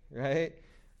guy, right?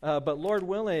 But Lord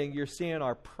willing, you're seeing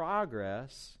our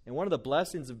progress. And one of the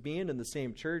blessings of being in the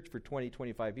same church for 20,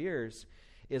 25 years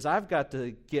is I've got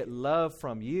to get love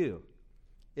from you.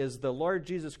 Is the Lord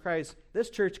Jesus Christ, this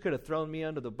church could have thrown me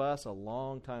under the bus a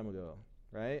long time ago,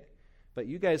 right? But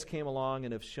you guys came along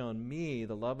and have shown me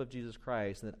the love of Jesus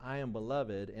Christ and that I am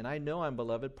beloved, and I know I'm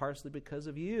beloved partially because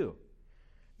of you.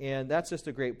 And that's just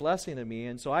a great blessing to me.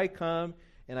 And so I come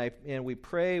and we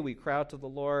pray, we cry out to the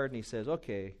Lord, and he says,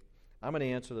 okay, I'm going to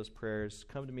answer those prayers.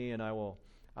 Come to me and I'll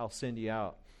send you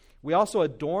out. We also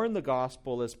adorn the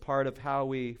gospel as part of how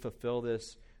we fulfill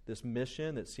this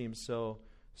mission that seems so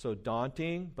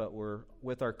daunting, but we're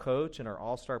with our coach and our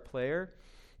all-star player.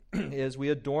 Is we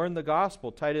adorn the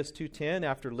gospel. Titus 2:10,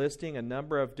 after listing a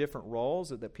number of different roles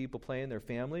that people play in their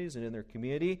families and in their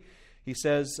community, he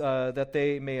says that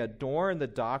they may adorn the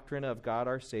doctrine of God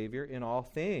our Savior in all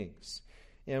things.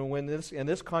 And when in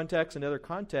this context and other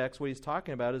contexts, what he's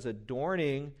talking about is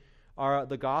adorning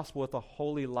the gospel with a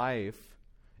holy life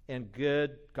and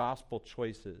good gospel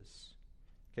choices.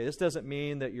 Okay, this doesn't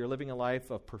mean that you're living a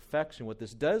life of perfection. What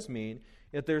this does mean,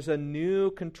 if there's a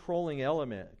new controlling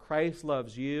element, Christ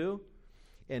loves you,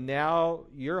 and now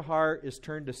your heart is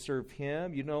turned to serve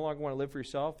him. You no longer want to live for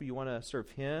yourself, you want to serve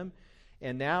him.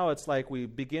 And now it's like we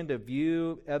begin to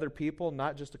view other people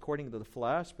not just according to the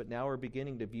flesh, but now we're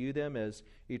beginning to view them as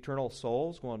eternal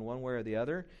souls going one way or the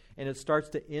other. And it starts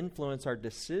to influence our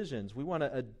decisions. We want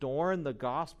to adorn the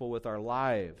gospel with our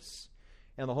lives.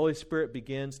 And the Holy Spirit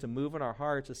begins to move in our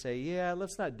hearts to say, yeah,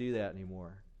 let's not do that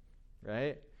anymore,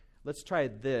 right? Let's try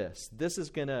this. This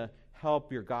is going to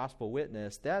help your gospel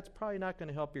witness. That's probably not going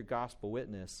to help your gospel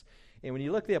witness. And when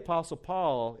you look at the Apostle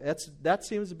Paul, that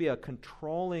seems to be a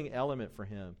controlling element for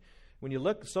him. When you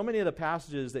look, so many of the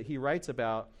passages that he writes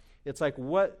about, it's like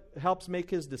what helps make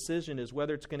his decision is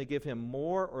whether it's going to give him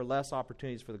more or less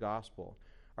opportunities for the gospel.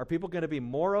 Are people going to be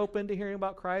more open to hearing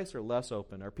about Christ or less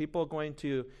open? Are people going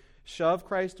to shove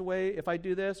Christ away if I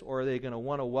do this, or are they going to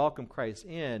want to welcome Christ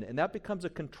in? And that becomes a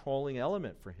controlling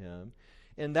element for him.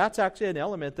 And that's actually an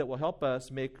element that will help us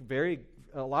make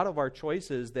a lot of our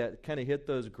choices that kind of hit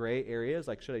those gray areas,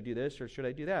 like should I do this or should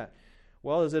I do that?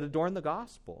 Well, is it adorn the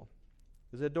gospel?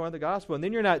 Is it adorn the gospel? And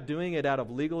then you're not doing it out of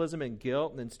legalism and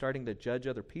guilt and then starting to judge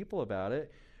other people about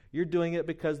it. You're doing it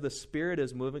because the Spirit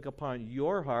is moving upon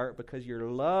your heart because you're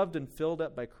loved and filled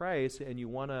up by Christ and you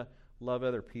want to love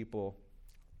other people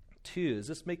too. Is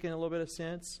this making a little bit of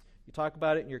sense? You talk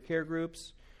about it in your care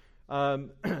groups.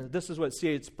 This is what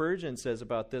C.H. Spurgeon says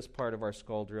about this part of our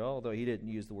skull drill, although he didn't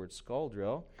use the word skull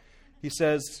drill. He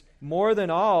says, more than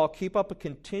all, keep up a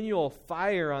continual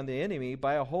fire on the enemy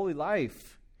by a holy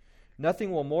life.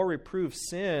 Nothing will more reprove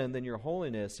sin than your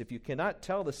holiness. If you cannot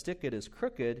tell the stick it is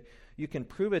crooked, you can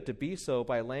prove it to be so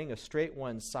by laying a straight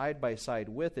one side by side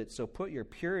with it. So put your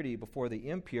purity before the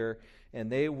impure, and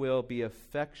they will be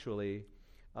effectually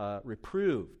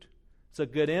reproved. It's a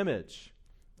good image.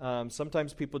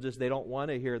 Sometimes people they don't want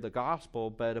to hear the gospel,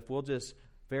 but if we'll just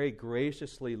very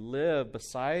graciously live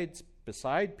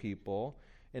beside people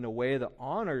in a way that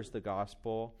honors the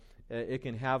gospel, it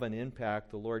can have an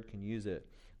impact. The Lord can use it.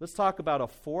 Let's talk about a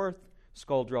fourth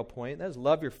skull drill point. That is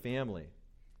love your family.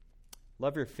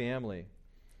 Love your family.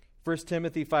 1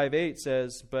 Timothy 5:8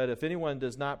 says, "But if anyone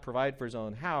does not provide for his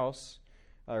own house,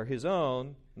 or his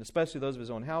own, and especially those of his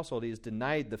own household, he has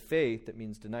denied the faith." That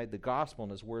means denied the gospel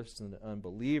and is worse than an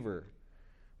unbeliever.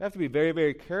 We have to be very,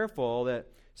 very careful that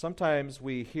sometimes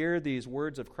we hear these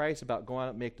words of Christ about going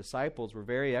out and make disciples. We're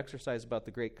very exercised about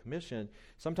the Great Commission.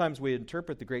 Sometimes we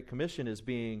interpret the Great Commission as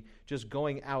being just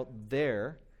going out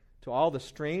there to all the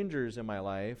strangers in my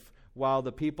life while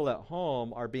the people at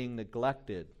home are being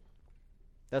neglected.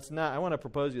 That's not, I want to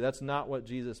propose to you, that's not what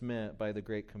Jesus meant by the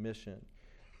Great Commission.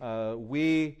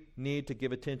 We need to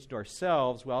give attention to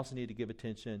ourselves. We also need to give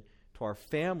attention to our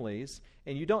families.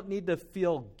 And you don't need to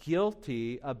feel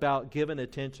guilty about giving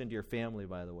attention to your family,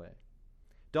 by the way.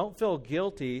 Don't feel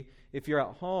guilty if you're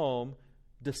at home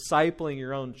discipling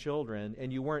your own children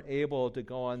and you weren't able to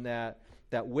go on that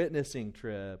witnessing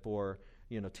trip or,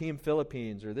 Team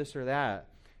Philippines or this or that.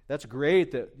 That's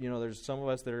great that, there's some of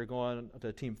us that are going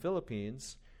to Team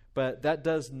Philippines, but that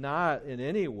does not in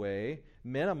any way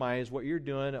minimize what you're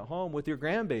doing at home with your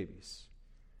grandbabies.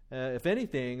 If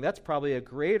anything, that's probably a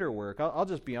greater work. I'll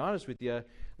just be honest with you.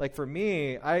 Like for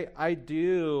me, I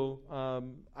do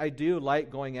like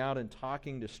going out and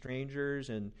talking to strangers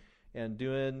and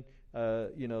doing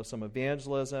some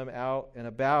evangelism out and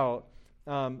about.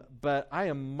 But I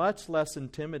am much less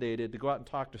intimidated to go out and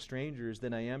talk to strangers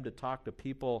than I am to talk to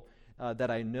people that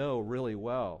I know really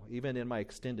well, even in my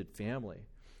extended family.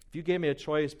 If you gave me a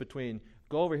choice between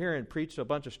go over here and preach to a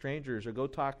bunch of strangers or go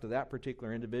talk to that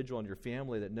particular individual in your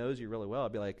family that knows you really well,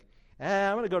 I'd be like,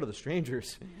 I'm going to go to the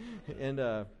strangers. And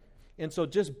so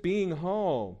just being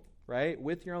home, right,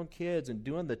 with your own kids and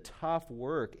doing the tough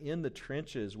work in the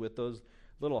trenches with those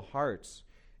little hearts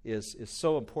is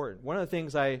so important. One of the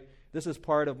things this is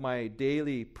part of my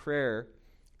daily prayer.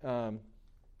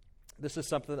 This is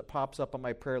something that pops up on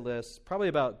my prayer list probably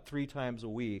about 3 times a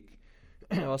week.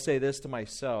 I'll say this to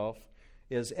myself,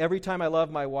 is every time I love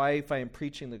my wife, I am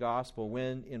preaching the gospel.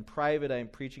 When in private, I am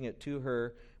preaching it to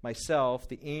her, myself,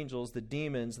 the angels, the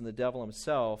demons, and the devil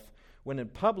himself. When in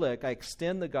public, I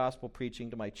extend the gospel preaching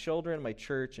to my children, my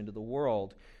church, and to the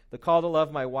world. The call to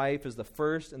love my wife is the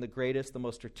first and the greatest, the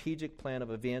most strategic plan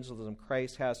of evangelism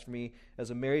Christ has for me as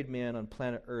a married man on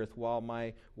planet Earth while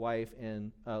my wife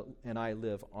and I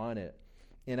live on it.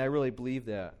 And I really believe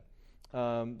that.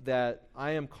 That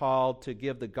I am called to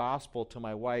give the gospel to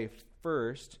my wife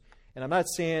first. And I'm not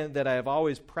saying that I have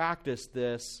always practiced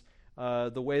this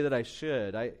the way that I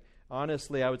should.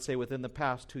 Honestly, I would say within the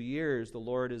past 2 years, the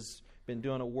Lord has been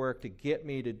doing a work to get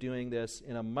me to doing this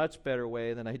in a much better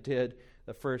way than I did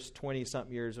the first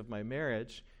 20-something years of my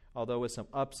marriage, although with some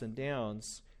ups and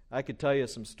downs. I could tell you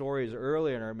some stories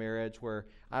early in our marriage where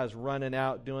I was running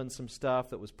out doing some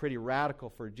stuff that was pretty radical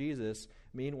for Jesus.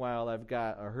 Meanwhile, I've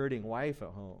got a hurting wife at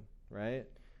home, right?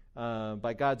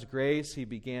 By God's grace, he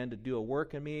began to do a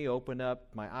work in me, open up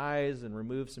my eyes and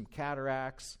remove some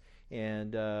cataracts.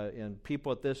 And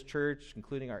people at this church,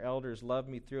 including our elders, love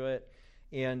me through it.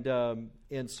 And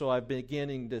so I'm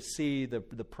beginning to see the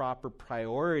proper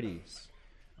priorities.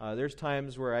 There's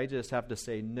times where I just have to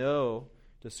say no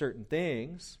to certain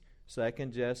things so I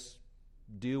can just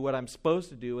do what I'm supposed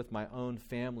to do with my own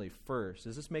family first.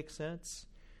 Does this make sense?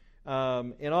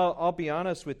 And I'll be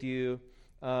honest with you.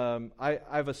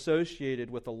 I've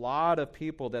associated with a lot of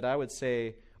people that I would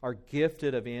say are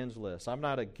gifted evangelists. I'm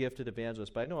not a gifted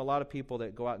evangelist, but I know a lot of people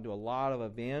that go out and do a lot of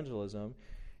evangelism.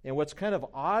 And what's kind of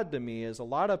odd to me is a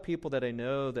lot of people that I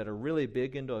know that are really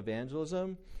big into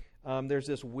evangelism, there's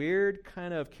this weird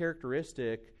kind of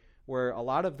characteristic where a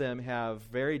lot of them have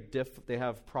they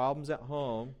have problems at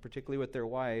home, particularly with their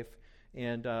wife,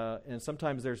 and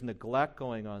sometimes there's neglect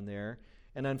going on there.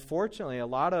 And unfortunately, a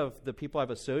lot of the people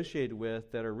I've associated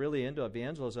with that are really into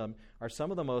evangelism are some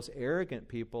of the most arrogant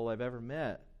people I've ever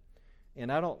met.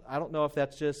 And I don't know if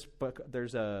that's just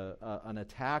there's an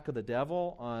attack of the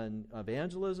devil on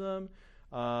evangelism,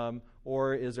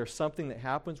 or is there something that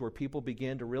happens where people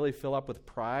begin to really fill up with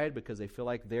pride because they feel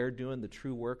like they're doing the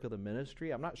true work of the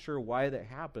ministry? I'm not sure why that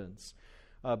happens,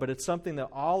 but it's something that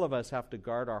all of us have to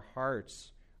guard our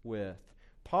hearts with.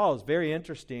 Paul is very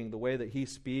interesting the way that he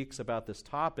speaks about this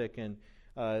topic, and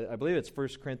I believe it's 1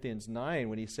 Corinthians 9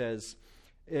 when he says,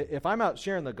 if I'm out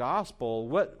sharing the gospel,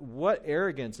 what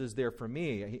arrogance is there for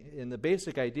me? And the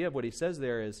basic idea of what he says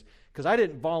there is, because I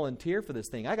didn't volunteer for this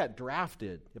thing. I got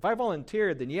drafted. If I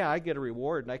volunteered, then yeah, I get a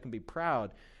reward and I can be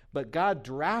proud. But God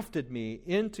drafted me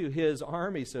into his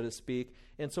army, so to speak.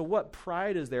 And so what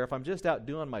pride is there if I'm just out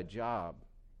doing my job?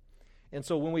 And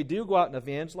so when we do go out and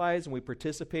evangelize and we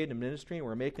participate in ministry and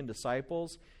we're making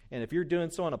disciples, and if you're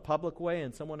doing so in a public way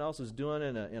and someone else is doing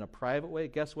it in a private way,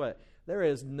 guess what? There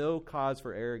is no cause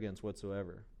for arrogance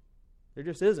whatsoever. There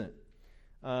just isn't.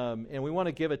 And we want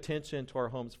to give attention to our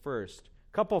homes first.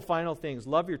 A couple of final things.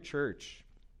 Love your church.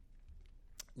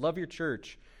 Love your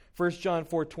church. 1 John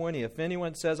 4:20, if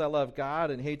anyone says, I love God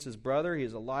and hates his brother, he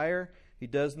is a liar. He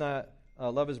does not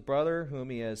love his brother whom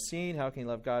he has seen. How can he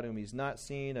love God whom he's not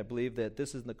seen? I believe that this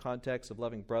is in the context of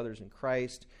loving brothers in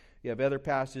Christ. You have other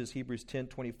passages, Hebrews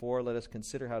 10:24, let us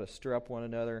consider how to stir up one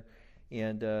another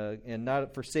and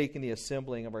not forsaking the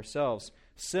assembling of ourselves.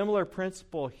 Similar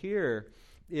principle here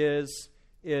is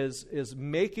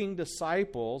making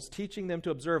disciples, teaching them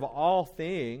to observe all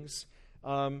things.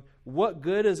 What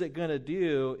good is it going to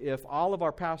do if all of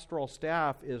our pastoral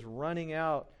staff is running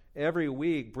out every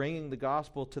week bringing the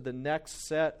gospel to the next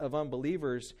set of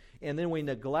unbelievers, and then we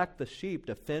neglect the sheep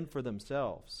to fend for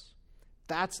themselves?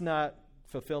 That's not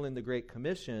fulfilling the Great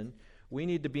Commission. We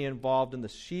need to be involved in the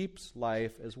sheep's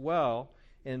life as well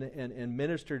and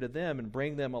minister to them and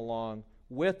bring them along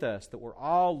with us, that we're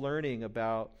all learning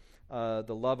about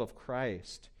the love of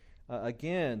Christ.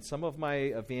 Again, some of my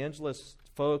evangelist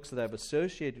folks that I've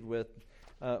associated with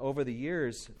over the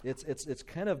years, it's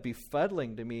kind of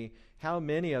befuddling to me how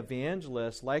many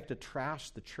evangelists like to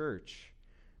trash the church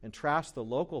and trash the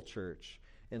local church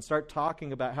and start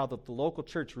talking about how the local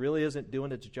church really isn't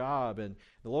doing its job and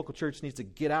the local church needs to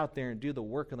get out there and do the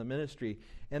work of the ministry.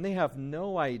 And they have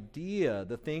no idea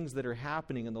the things that are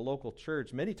happening in the local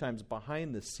church, many times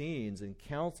behind the scenes in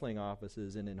counseling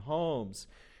offices and in homes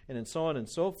and in so on and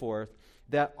so forth,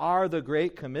 that are the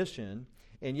Great Commission.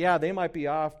 And yeah, they might be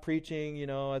off preaching,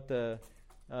 at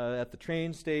the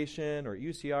train station or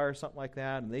UCR or something like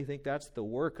that, and they think that's the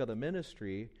work of the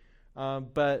ministry.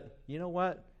 But you know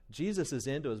what? Jesus is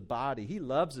into his body. He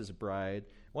loves his bride.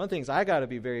 One of the things I got to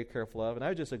be very careful of, and I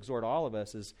would just exhort all of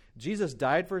us, is Jesus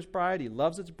died for his bride. He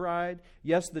loves his bride.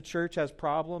 Yes, the church has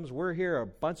problems. We're here a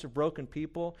bunch of broken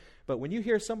people. But when you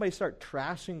hear somebody start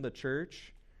trashing the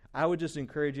church, I would just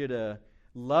encourage you to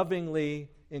lovingly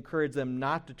encourage them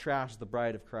not to trash the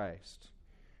bride of Christ.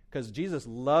 Because Jesus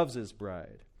loves his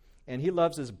bride. And he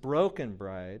loves his broken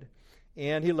bride.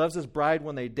 And he loves his bride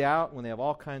when they doubt, when they have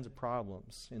all kinds of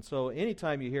problems. And so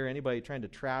anytime you hear anybody trying to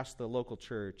trash the local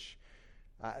church,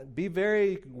 be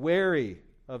very wary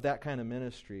of that kind of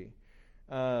ministry.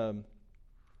 And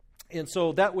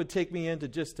so that would take me into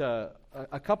just a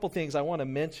couple things I want to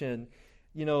mention.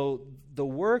 The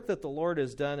work that the Lord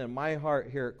has done in my heart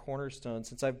here at Cornerstone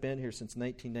since I've been here since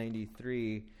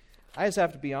 1993, I just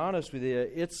have to be honest with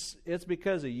you, it's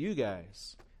because of you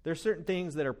guys. There's certain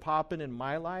things that are popping in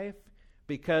my life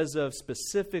because of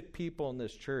specific people in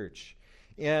this church.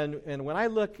 And when I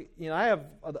look, I have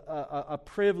a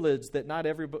privilege that not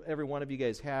every one of you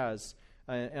guys has,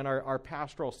 and our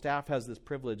pastoral staff has this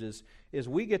privilege, is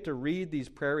we get to read these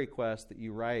prayer requests that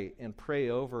you write and pray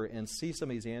over and see some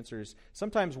of these answers.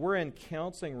 Sometimes we're in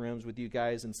counseling rooms with you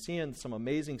guys and seeing some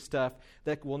amazing stuff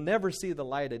that will never see the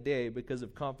light of day because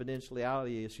of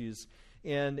confidentiality issues.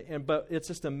 But it's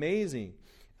just amazing.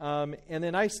 And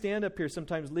then I stand up here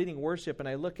sometimes leading worship, and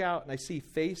I look out and I see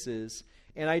faces,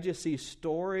 and I just see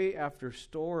story after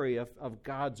story of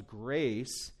God's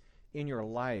grace in your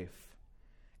life.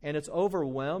 And it's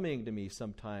overwhelming to me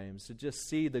sometimes to just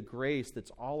see the grace that's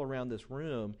all around this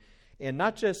room. And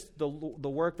not just the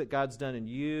work that God's done in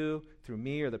you, through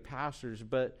me or the pastors,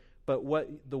 but what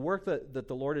the work that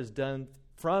the Lord has done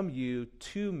from you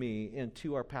to me and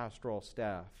to our pastoral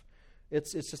staff.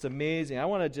 It's just amazing. I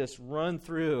want to just run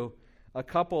through a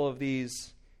couple of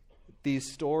these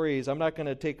stories. I'm not going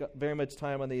to take very much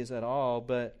time on these at all,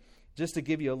 but just to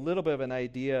give you a little bit of an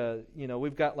idea,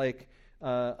 we've got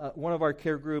one of our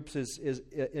care groups is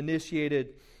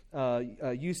initiated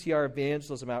UCR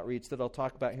evangelism outreach that I'll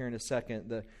talk about here in a second.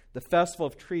 The Festival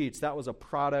of Treats, that was a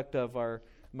product of our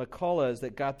McCulloughs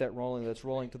that got that rolling, that's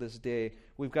rolling to this day.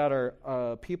 We've got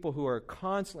our people who are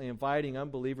constantly inviting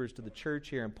unbelievers to the church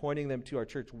here and pointing them to our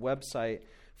church website.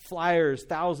 Flyers,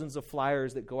 thousands of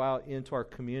flyers that go out into our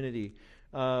community.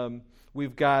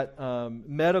 We've got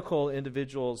medical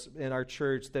individuals in our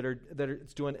church that are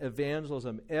doing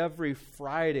evangelism every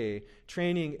Friday,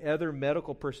 training other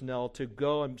medical personnel to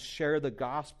go and share the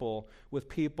gospel with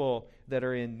people that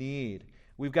are in need.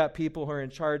 We've got people who are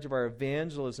in charge of our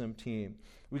evangelism team.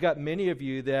 We got many of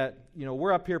you that,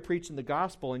 we're up here preaching the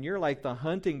gospel, and you're like the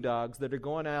hunting dogs that are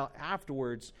going out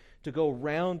afterwards to go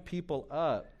round people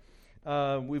up.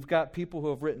 We've got people who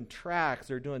have written tracts.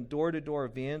 They're doing door-to-door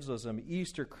evangelism,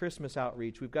 Easter, Christmas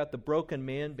outreach. We've got the Broken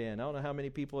Man Band. I don't know how many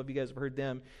people of you guys have heard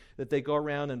them, that they go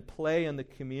around and play in the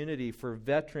community for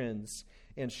veterans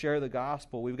and share the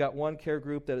gospel. We've got one care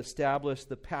group that established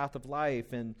the Path of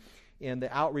Life and the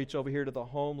outreach over here to the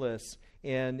homeless,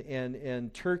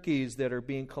 and turkeys that are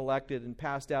being collected and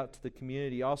passed out to the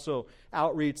community. Also,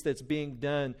 outreach that's being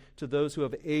done to those who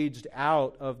have aged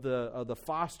out of the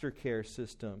foster care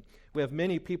system. We have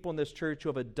many people in this church who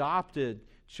have adopted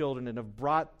children and have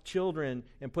brought children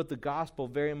and put the gospel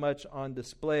very much on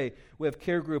display. We have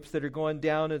care groups that are going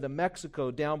down into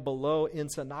Mexico, down below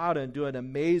Ensenada, and doing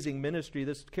amazing ministry.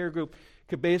 This care group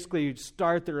could basically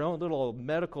start their own little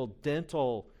medical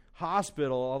dental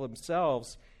hospital all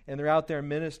themselves, and they're out there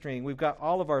ministering. We've got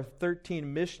all of our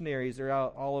 13 missionaries that are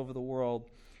out all over the world,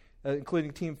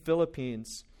 including Team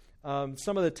Philippines.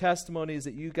 Some of the testimonies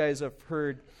that you guys have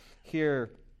heard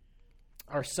here.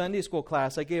 Our Sunday school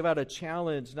class, I gave out a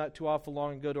challenge not too awful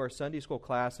long ago to our Sunday school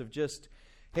class of just,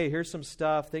 hey, here's some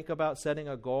stuff. Think about setting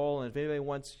a goal, and if anybody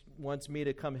wants me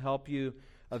to come help you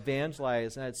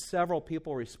evangelize. And I had several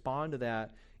people respond to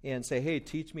that and say, hey,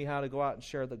 teach me how to go out and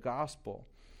share the gospel.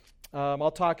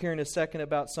 I'll talk here in a second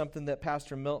about something that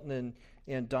Pastor Milton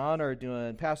and Don are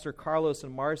doing. Pastor Carlos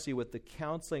and Marcy with the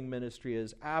counseling ministry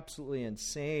is absolutely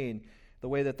insane, the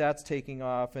way that that's taking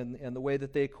off, and the way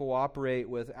that they cooperate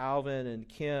with Alvin and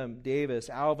Kim Davis.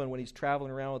 Alvin, when he's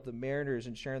traveling around with the Mariners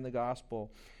and sharing the gospel.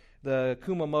 The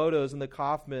Kumamotos and the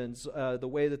Kaufmans, the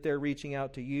way that they're reaching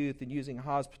out to youth and using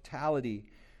hospitality.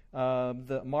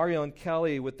 The Mario and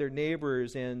Kelly with their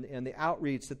neighbors and the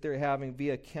outreach that they're having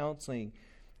via counseling.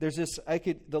 There's this,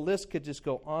 the list could just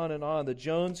go on and on. The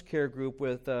Jones Care Group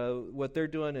with what they're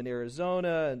doing in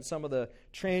Arizona and some of the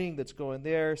training that's going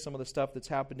there, some of the stuff that's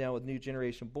happened now with New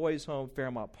Generation Boys Home,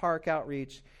 Fairmount Park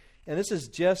outreach. And this is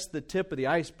just the tip of the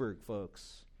iceberg,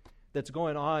 folks, that's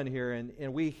going on here.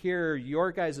 And we hear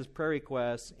your guys' prayer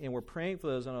requests, and we're praying for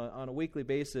those on a weekly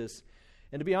basis.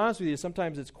 And to be honest with you,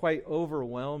 sometimes it's quite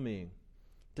overwhelming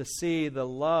to see the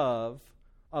love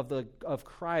of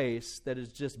Christ that is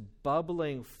just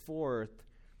bubbling forth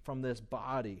from this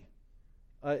body.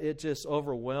 It just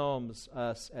overwhelms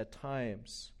us at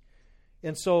times.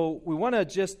 And so we want to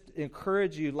just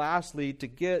encourage you lastly to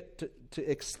get to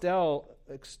excel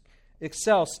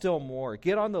still more.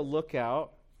 Get on the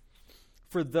lookout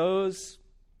for those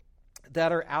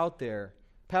that are out there.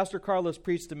 Pastor Carlos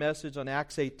preached a message on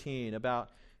Acts 18 about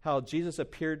how Jesus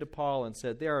appeared to Paul and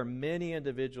said, there are many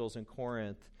individuals in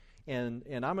Corinth, and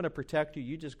I'm going to protect you.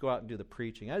 You just go out and do the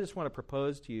preaching. I just want to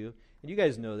propose to you, and you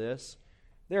guys know this,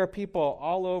 there are people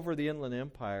all over the Inland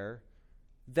Empire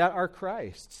that are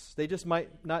Christ's. They just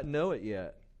might not know it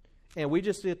yet. And we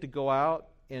just have to go out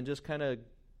and just kind of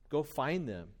go find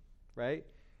them, right?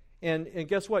 And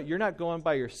guess what? You're not going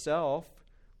by yourself.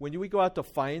 When we go out to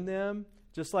find them,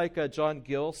 just like John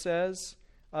Gill says,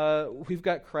 we've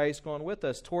got Christ going with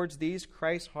us. Towards these,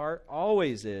 Christ's heart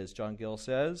always is, John Gill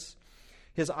says.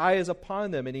 His eye is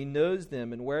upon them, and he knows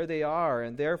them and where they are,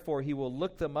 and therefore he will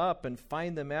look them up and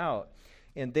find them out.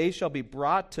 And they shall be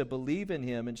brought to believe in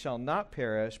him and shall not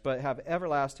perish, but have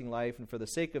everlasting life. And for the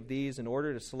sake of these, in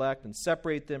order to select and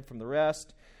separate them from the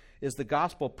rest, is the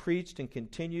gospel preached and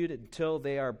continued until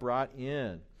they are brought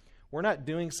in. We're not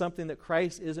doing something that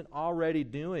Christ isn't already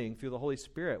doing through the Holy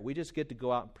Spirit. We just get to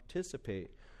go out and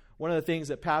participate. One of the things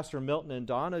that Pastor Milton and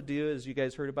Donna do, as you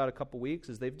guys heard about a couple weeks,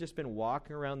 is they've just been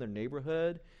walking around their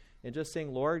neighborhood and just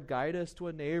saying, Lord, guide us to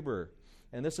a neighbor.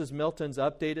 And this is Milton's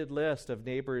updated list of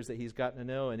neighbors that he's gotten to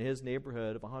know in his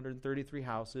neighborhood of 133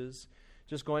 houses,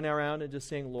 just going around and just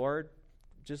saying, Lord,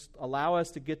 just allow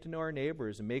us to get to know our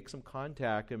neighbors and make some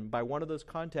contact. And by one of those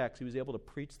contacts, he was able to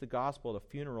preach the gospel at a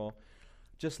funeral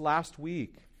just last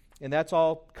week. And that's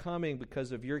all coming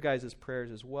because of your guys'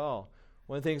 prayers as well.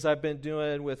 One of the things I've been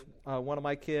doing with one of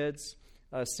my kids,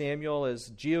 Samuel,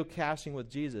 is geocaching with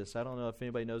Jesus. I don't know if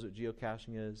anybody knows what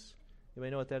geocaching is.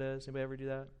 Anybody know what that is? Anybody ever do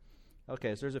that?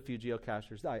 Okay, so there's a few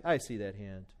geocachers. I see that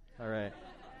hand. All right.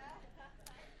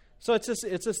 So it's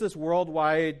just this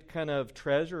worldwide kind of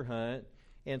treasure hunt.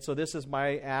 And so this is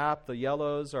my app. The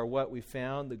yellows are what we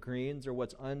found. The greens are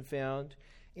what's unfound.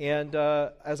 And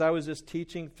as I was just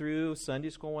teaching through Sunday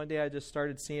school one day, I just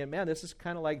started seeing, man, this is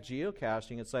kind of like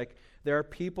geocaching. It's like there are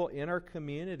people in our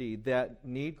community that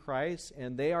need Christ,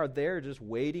 and they are there just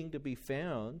waiting to be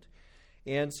found.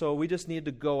 And so we just need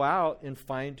to go out and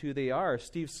find who they are.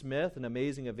 Steve Smith, an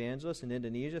amazing evangelist in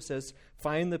Indonesia, says,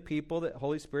 find the people that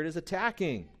Holy Spirit is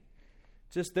attacking.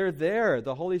 Just they're there.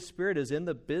 The Holy Spirit is in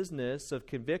the business of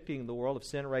convicting the world of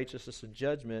sin, righteousness, and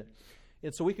judgment.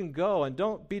 And so we can go, and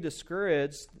don't be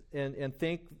discouraged and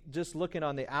think just looking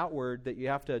on the outward that you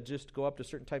have to just go up to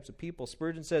certain types of people.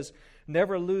 Spurgeon says,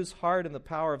 never lose heart in the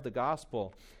power of the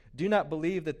gospel. Do not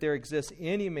believe that there exists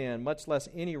any man, much less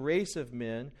any race of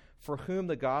men, for whom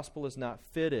the gospel is not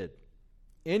fitted.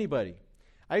 Anybody.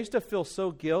 I used to feel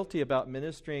so guilty about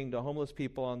ministering to homeless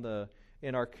people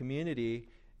in our community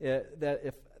that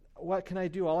if what can I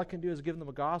do? All I can do is give them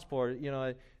the gospel.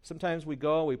 Or, sometimes we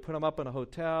go, we put them up in a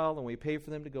hotel, and we pay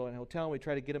for them to go in a hotel, and we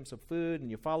try to get them some food,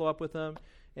 and you follow up with them,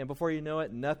 and before you know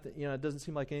it, nothing. It doesn't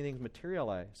seem like anything's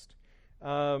materialized.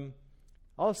 All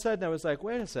of a sudden, I was like,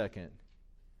 wait a second.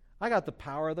 I got the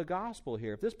power of the gospel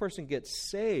here. If this person gets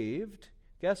saved,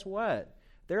 guess what?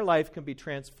 Their life can be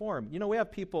transformed. We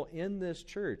have people in this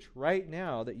church right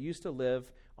now that used to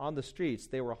live on the streets.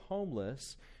 They were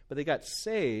homeless, but they got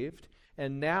saved,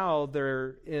 and now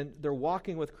they're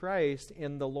walking with Christ,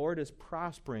 and the Lord is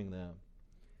prospering them.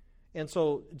 And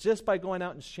so just by going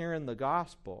out and sharing the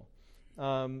gospel,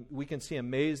 we can see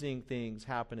amazing things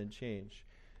happen and change.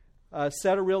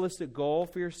 Set a realistic goal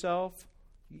for yourself.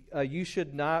 You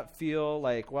should not feel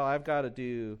like, well, I've got to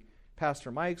do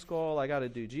Pastor Mike's goal, I got to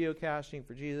do geocaching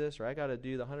for Jesus, or I got to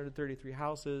do the 133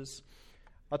 houses.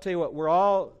 I'll tell you what,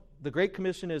 the Great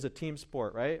Commission is a team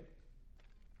sport, right?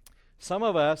 Some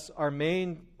of us, our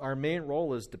main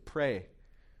role is to pray.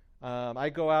 I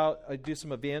go out, I do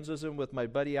some evangelism with my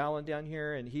buddy Alan down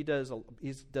here, and he does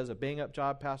a bang-up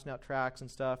job passing out tracts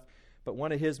and stuff. But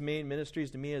one of his main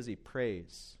ministries to me is he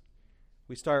prays.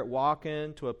 We start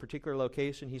walking to a particular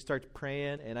location, he starts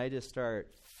praying, and I just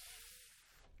start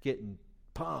getting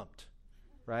pumped,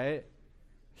 right?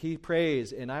 He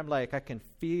prays, and I'm like, I can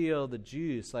feel the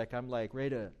juice, like I'm like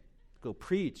ready to go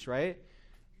preach, right?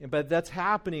 But that's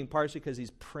happening partially because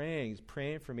he's praying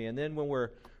for me. And then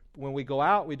when we go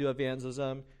out, we do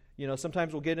evangelism.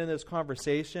 Sometimes we'll get in this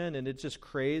conversation, and it's just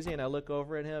crazy, and I look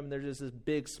over at him, and there's just this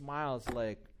big smile. It's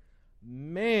like,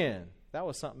 man, that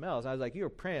was something else. I was like, you were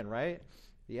praying, right?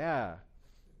 Yeah.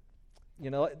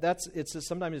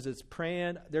 Sometimes it's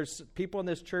praying. There's people in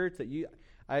this church that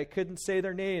I couldn't say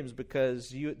their names because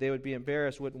they would be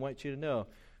embarrassed, wouldn't want you to know,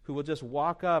 who will just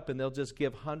walk up and they'll just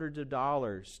give hundreds of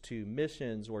dollars to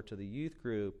missions or to the youth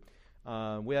group.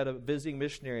 We had a visiting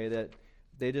missionary that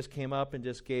they just came up and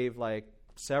just gave like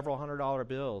several $100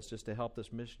 bills just to help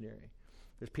this missionary.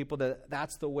 There's people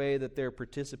that's the way that they're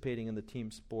participating in the team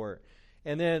sport.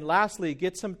 And then lastly,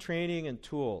 get some training and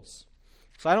tools.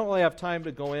 So I don't really have time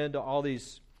to go into all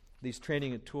these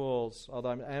training and tools, although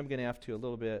I am going to have to a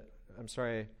little bit. I'm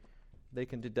sorry, they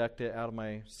can deduct it out of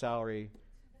my salary.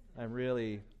 I'm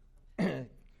really I'm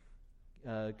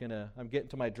getting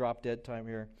to my drop dead time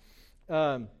here.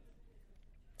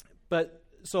 But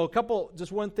so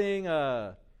just one thing,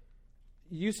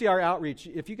 UCR outreach,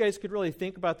 if you guys could really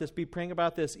think about this, be praying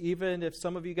about this, even if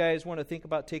some of you guys want to think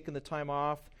about taking the time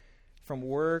off from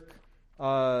work.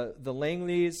 The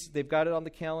Langleys, they've got it on the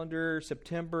calendar,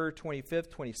 September 25th,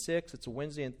 26th. It's a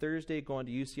Wednesday and Thursday going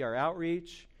to UCR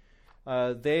Outreach.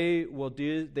 They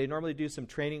normally do some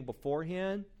training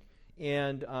beforehand.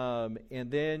 And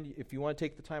then if you want to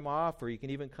take the time off, or you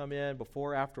can even come in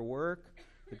before or after work,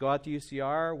 go out to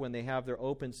UCR when they have their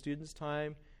open students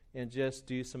time and just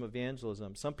do some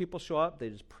evangelism. Some people show up, they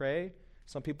just pray.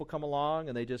 Some people come along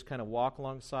and they just kind of walk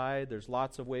alongside. There's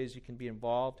lots of ways you can be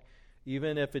involved.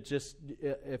 Even if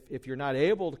if you're not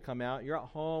able to come out, you're at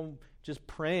home just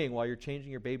praying while you're changing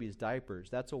your baby's diapers.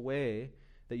 That's a way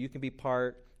that you can be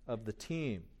part of the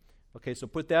team. Okay, so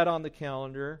put that on the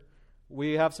calendar.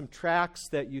 We have some tracts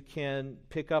that you can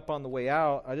pick up on the way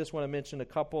out. I just want to mention a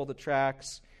couple of the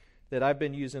tracts that I've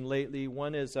been using lately.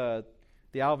 One is the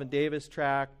Alvin Davis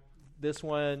tract. This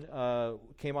one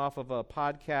came off of a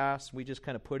podcast. We just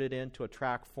kind of put it into a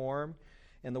tract form.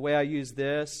 And the way I use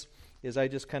this is I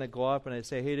just kind of go up and I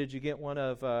say, hey, did you get one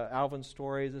of Alvin's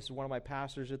stories? This is one of my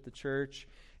pastors at the church.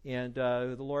 And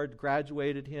the Lord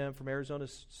graduated him from Arizona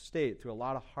State through a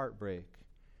lot of heartbreak.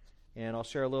 And I'll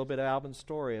share a little bit of Alvin's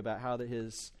story about how that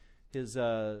his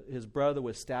brother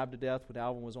was stabbed to death when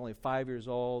Alvin was only 5 years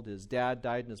old. His dad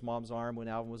died in his mom's arm when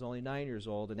Alvin was only 9 years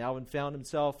old. And Alvin found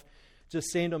himself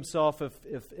just saying to himself,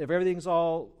 if everything's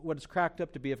all what it's cracked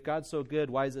up to be, if God's so good,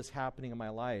 why is this happening in my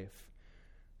life?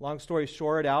 Long story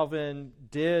short, Alvin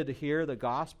did hear the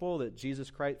gospel that Jesus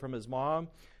Christ from his mom,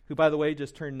 who, by the way,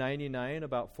 just turned 99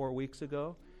 about 4 weeks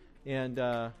ago. And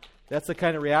that's the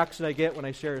kind of reaction I get when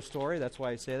I share a story. That's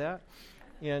why I say that.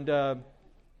 And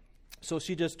So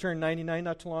she just turned 99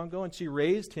 not too long ago, and she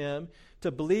raised him to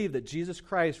believe that Jesus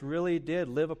Christ really did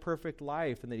live a perfect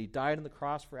life and that he died on the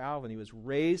cross for Alvin. He was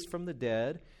raised from the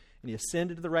dead, and he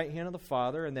ascended to the right hand of the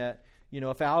Father, and that,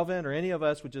 if Alvin or any of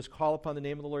us would just call upon the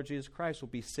name of the Lord Jesus Christ, we'll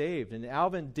be saved. And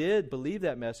Alvin did believe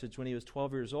that message when he was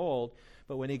 12 years old,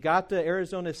 but when he got to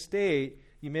Arizona State,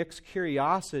 he mixed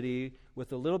curiosity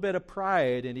with a little bit of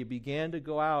pride, and he began to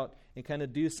go out and kind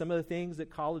of do some of the things that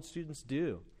college students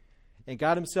do. And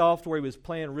got himself to where he was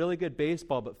playing really good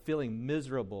baseball but feeling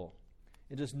miserable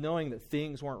and just knowing that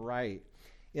things weren't right.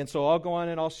 And so I'll go on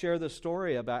and I'll share the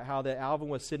story about how that Alvin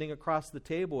was sitting across the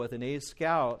table with an A's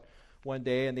scout one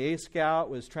day, and the A's scout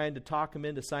was trying to talk him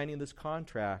into signing this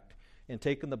contract and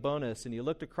taking the bonus. And he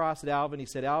looked across at Alvin. He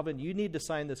said, "Alvin, you need to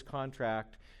sign this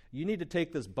contract. You need to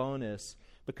take this bonus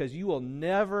because you will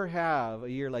never have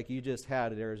a year like you just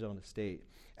had at Arizona State."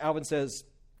 Alvin says,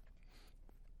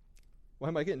 "Why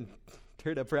am I getting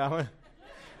teared up for Alvin?"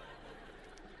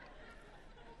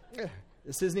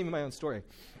 This isn't even my own story.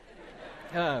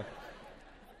 I've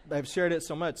shared it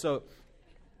so much. So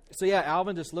yeah,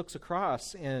 Alvin just looks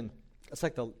across, and it's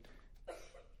like come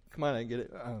on, I get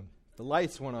it. The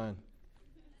lights went on.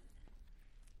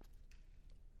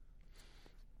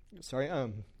 Sorry.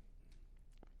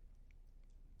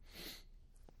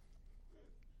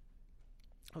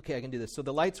 Okay, I can do this. So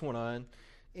the lights went on,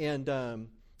 and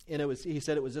he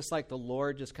said it was just like the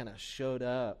Lord just kind of showed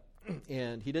up.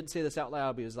 And he didn't say this out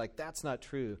loud, but he was like, "That's not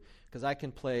true, because I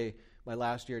can play my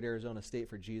last year at Arizona State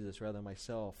for Jesus rather than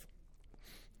myself."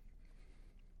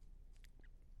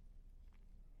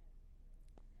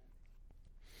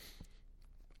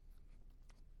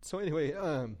 So anyway,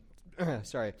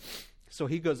 sorry. So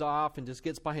he goes off and just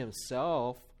gets by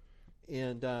himself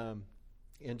and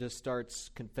just starts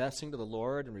confessing to the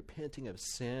Lord and repenting of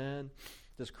sin,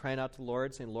 just crying out to the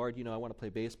Lord, saying, "Lord, I want to play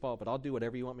baseball, but I'll do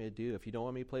whatever you want me to do. If you don't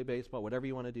want me to play baseball, whatever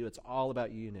you want to do, it's all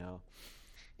about you now."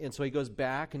 And so he goes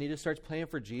back and he just starts playing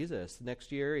for Jesus. The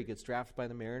next year, he gets drafted by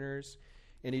the Mariners,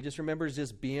 and he just remembers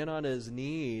just being on his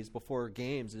knees before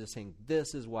games and just saying,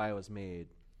 "This is why I was made.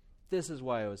 This is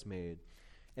why I was made."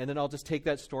 And then I'll just take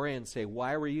that story and say,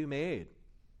 why were you made?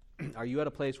 Are you at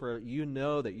a place where you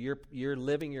know that you're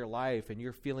living your life and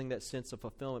you're feeling that sense of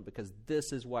fulfillment because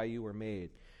this is why you were made?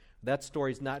 That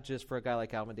story is not just for a guy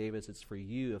like Alvin Davis, it's for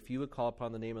you. If you would call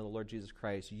upon the name of the Lord Jesus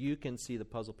Christ, you can see the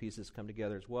puzzle pieces come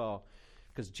together as well,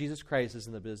 because Jesus Christ is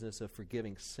in the business of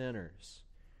forgiving sinners.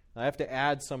 I have to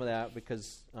add some of that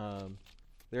because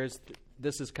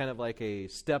this is kind of like a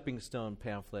stepping stone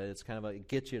pamphlet. It's kind of like it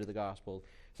gets you to the gospel.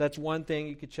 So that's one thing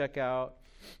you could check out.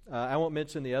 I won't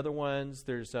mention the other ones.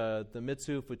 There's the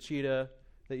Mitsu Fuchida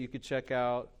that you could check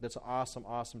out. That's an awesome,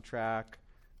 awesome track.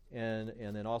 And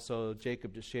then also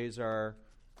Jacob DeShazar.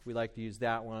 We like to use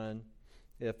that one.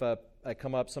 If I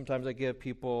come up, sometimes I give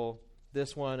people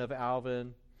this one of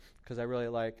Alvin because I really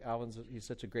like Alvin's. He's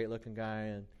such a great-looking guy.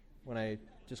 And when I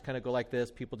just kind of go like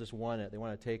this, people just want it. They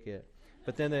want to take it.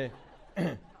 But then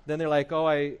they're like, "Oh,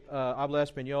 hablo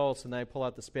español," so then I pull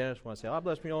out the Spanish one and say,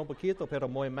 "Hablo español un poquito, pero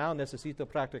muy mal, necesito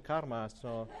practicar más."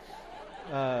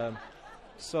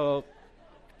 So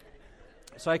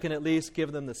I can at least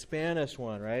give them the Spanish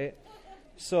one, right?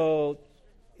 So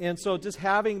just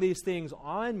having these things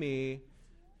on me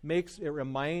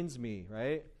reminds me,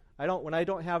 right? When I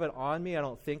don't have it on me, I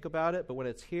don't think about it, but when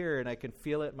it's here and I can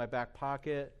feel it in my back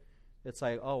pocket, it's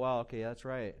like, "Oh wow, okay, that's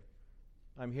right.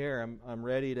 I'm here. I'm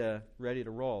ready to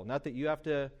roll." Not that you have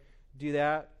to do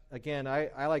that. Again,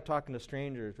 I like talking to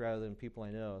strangers rather than people I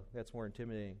know. That's more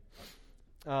intimidating.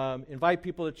 Invite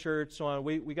people to church, so on.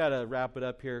 We got to wrap it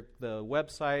up here. The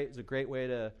website is a great way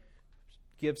to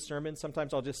give sermons.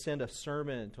 Sometimes I'll just send a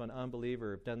sermon to an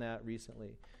unbeliever. I've done that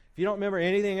recently. If you don't remember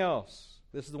anything else,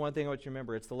 this is the one thing I want you to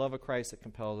remember. It's the love of Christ that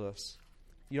compels us.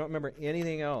 If you don't remember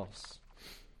anything else,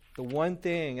 the one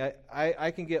thing,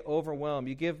 I can get overwhelmed.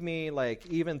 You give me like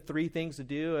even 3 things to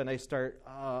do, and I start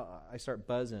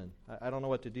buzzing. I don't know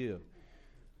what to do.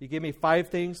 You give me 5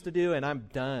 things to do, and I'm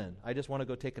done. I just want to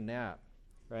go take a nap,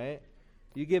 right?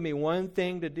 You give me one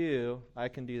thing to do, I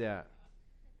can do that.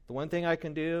 The one thing I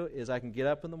can do is I can get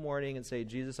up in the morning and say,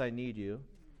 "Jesus, I need you,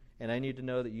 and I need to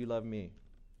know that you love me."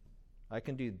 I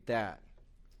can do that.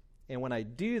 And when I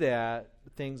do that,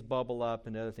 things bubble up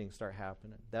and other things start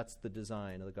happening. That's the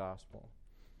design of the gospel.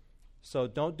 So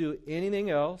don't do anything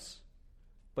else,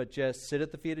 but just sit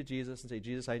at the feet of Jesus and say,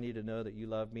 "Jesus, I need to know that you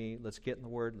love me. Let's get in the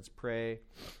Word. Let's pray."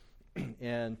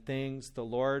 And the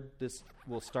Lord, this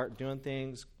will start doing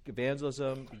things.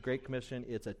 Evangelism, Great Commission,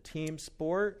 it's a team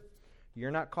sport.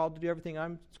 You're not called to do everything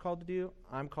I'm called to do.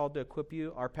 I'm called to equip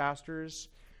you. Our pastors,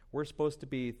 We're supposed to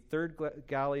be third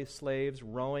galley slaves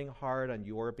rowing hard on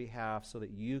your behalf so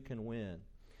that you can win.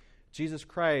 Jesus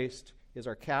Christ is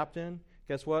our captain.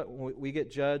 Guess what? We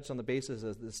get judged on the basis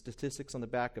of the statistics on the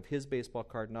back of his baseball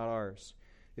card, not ours.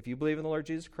 If you believe in the Lord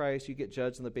Jesus Christ, you get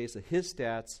judged on the basis of his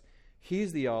stats.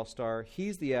 He's the all-star.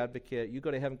 He's the advocate. You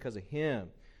go to heaven because of him.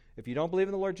 If you don't believe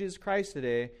in the Lord Jesus Christ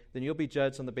today, then you'll be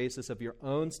judged on the basis of your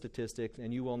own statistics,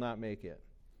 and you will not make it.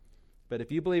 But if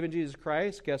you believe in Jesus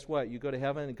Christ, guess what? You go to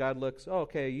heaven, and God looks, oh,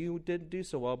 okay, you didn't do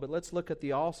so well, but let's look at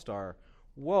the all-star.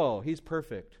 Whoa, he's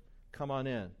perfect. Come on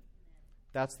in.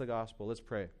 That's the gospel. Let's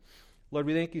pray. Lord,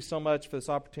 we thank you so much for this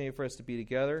opportunity for us to be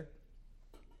together.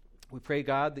 We pray,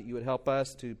 God, that you would help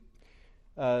us to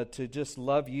just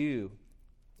love you.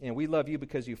 And we love you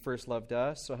because you first loved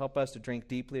us. So help us to drink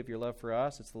deeply of your love for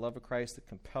us. It's the love of Christ that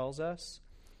compels us.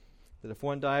 That if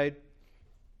one died,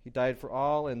 he died for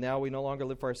all, and now we no longer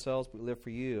live for ourselves, but we live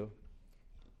for you.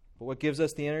 But what gives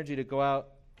us the energy to go out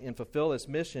and fulfill this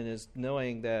mission is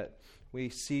knowing that we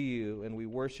see you and we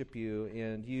worship you,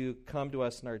 and you come to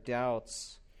us in our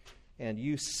doubts, and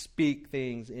you speak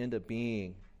things into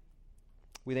being.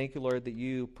 We thank you, Lord, that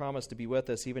you promise to be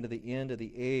with us even to the end of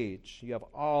the age. You have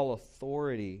all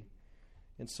authority.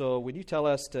 And so when you tell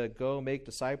us to go make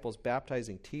disciples,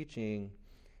 baptizing, teaching,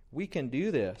 we can do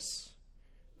this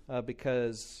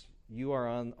because you are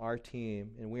on our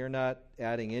team, and we are not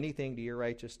adding anything to your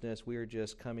righteousness. We are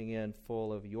just coming in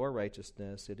full of your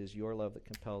righteousness. It is your love that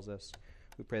compels us.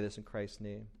 We pray this in Christ's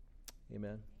name.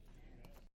 Amen.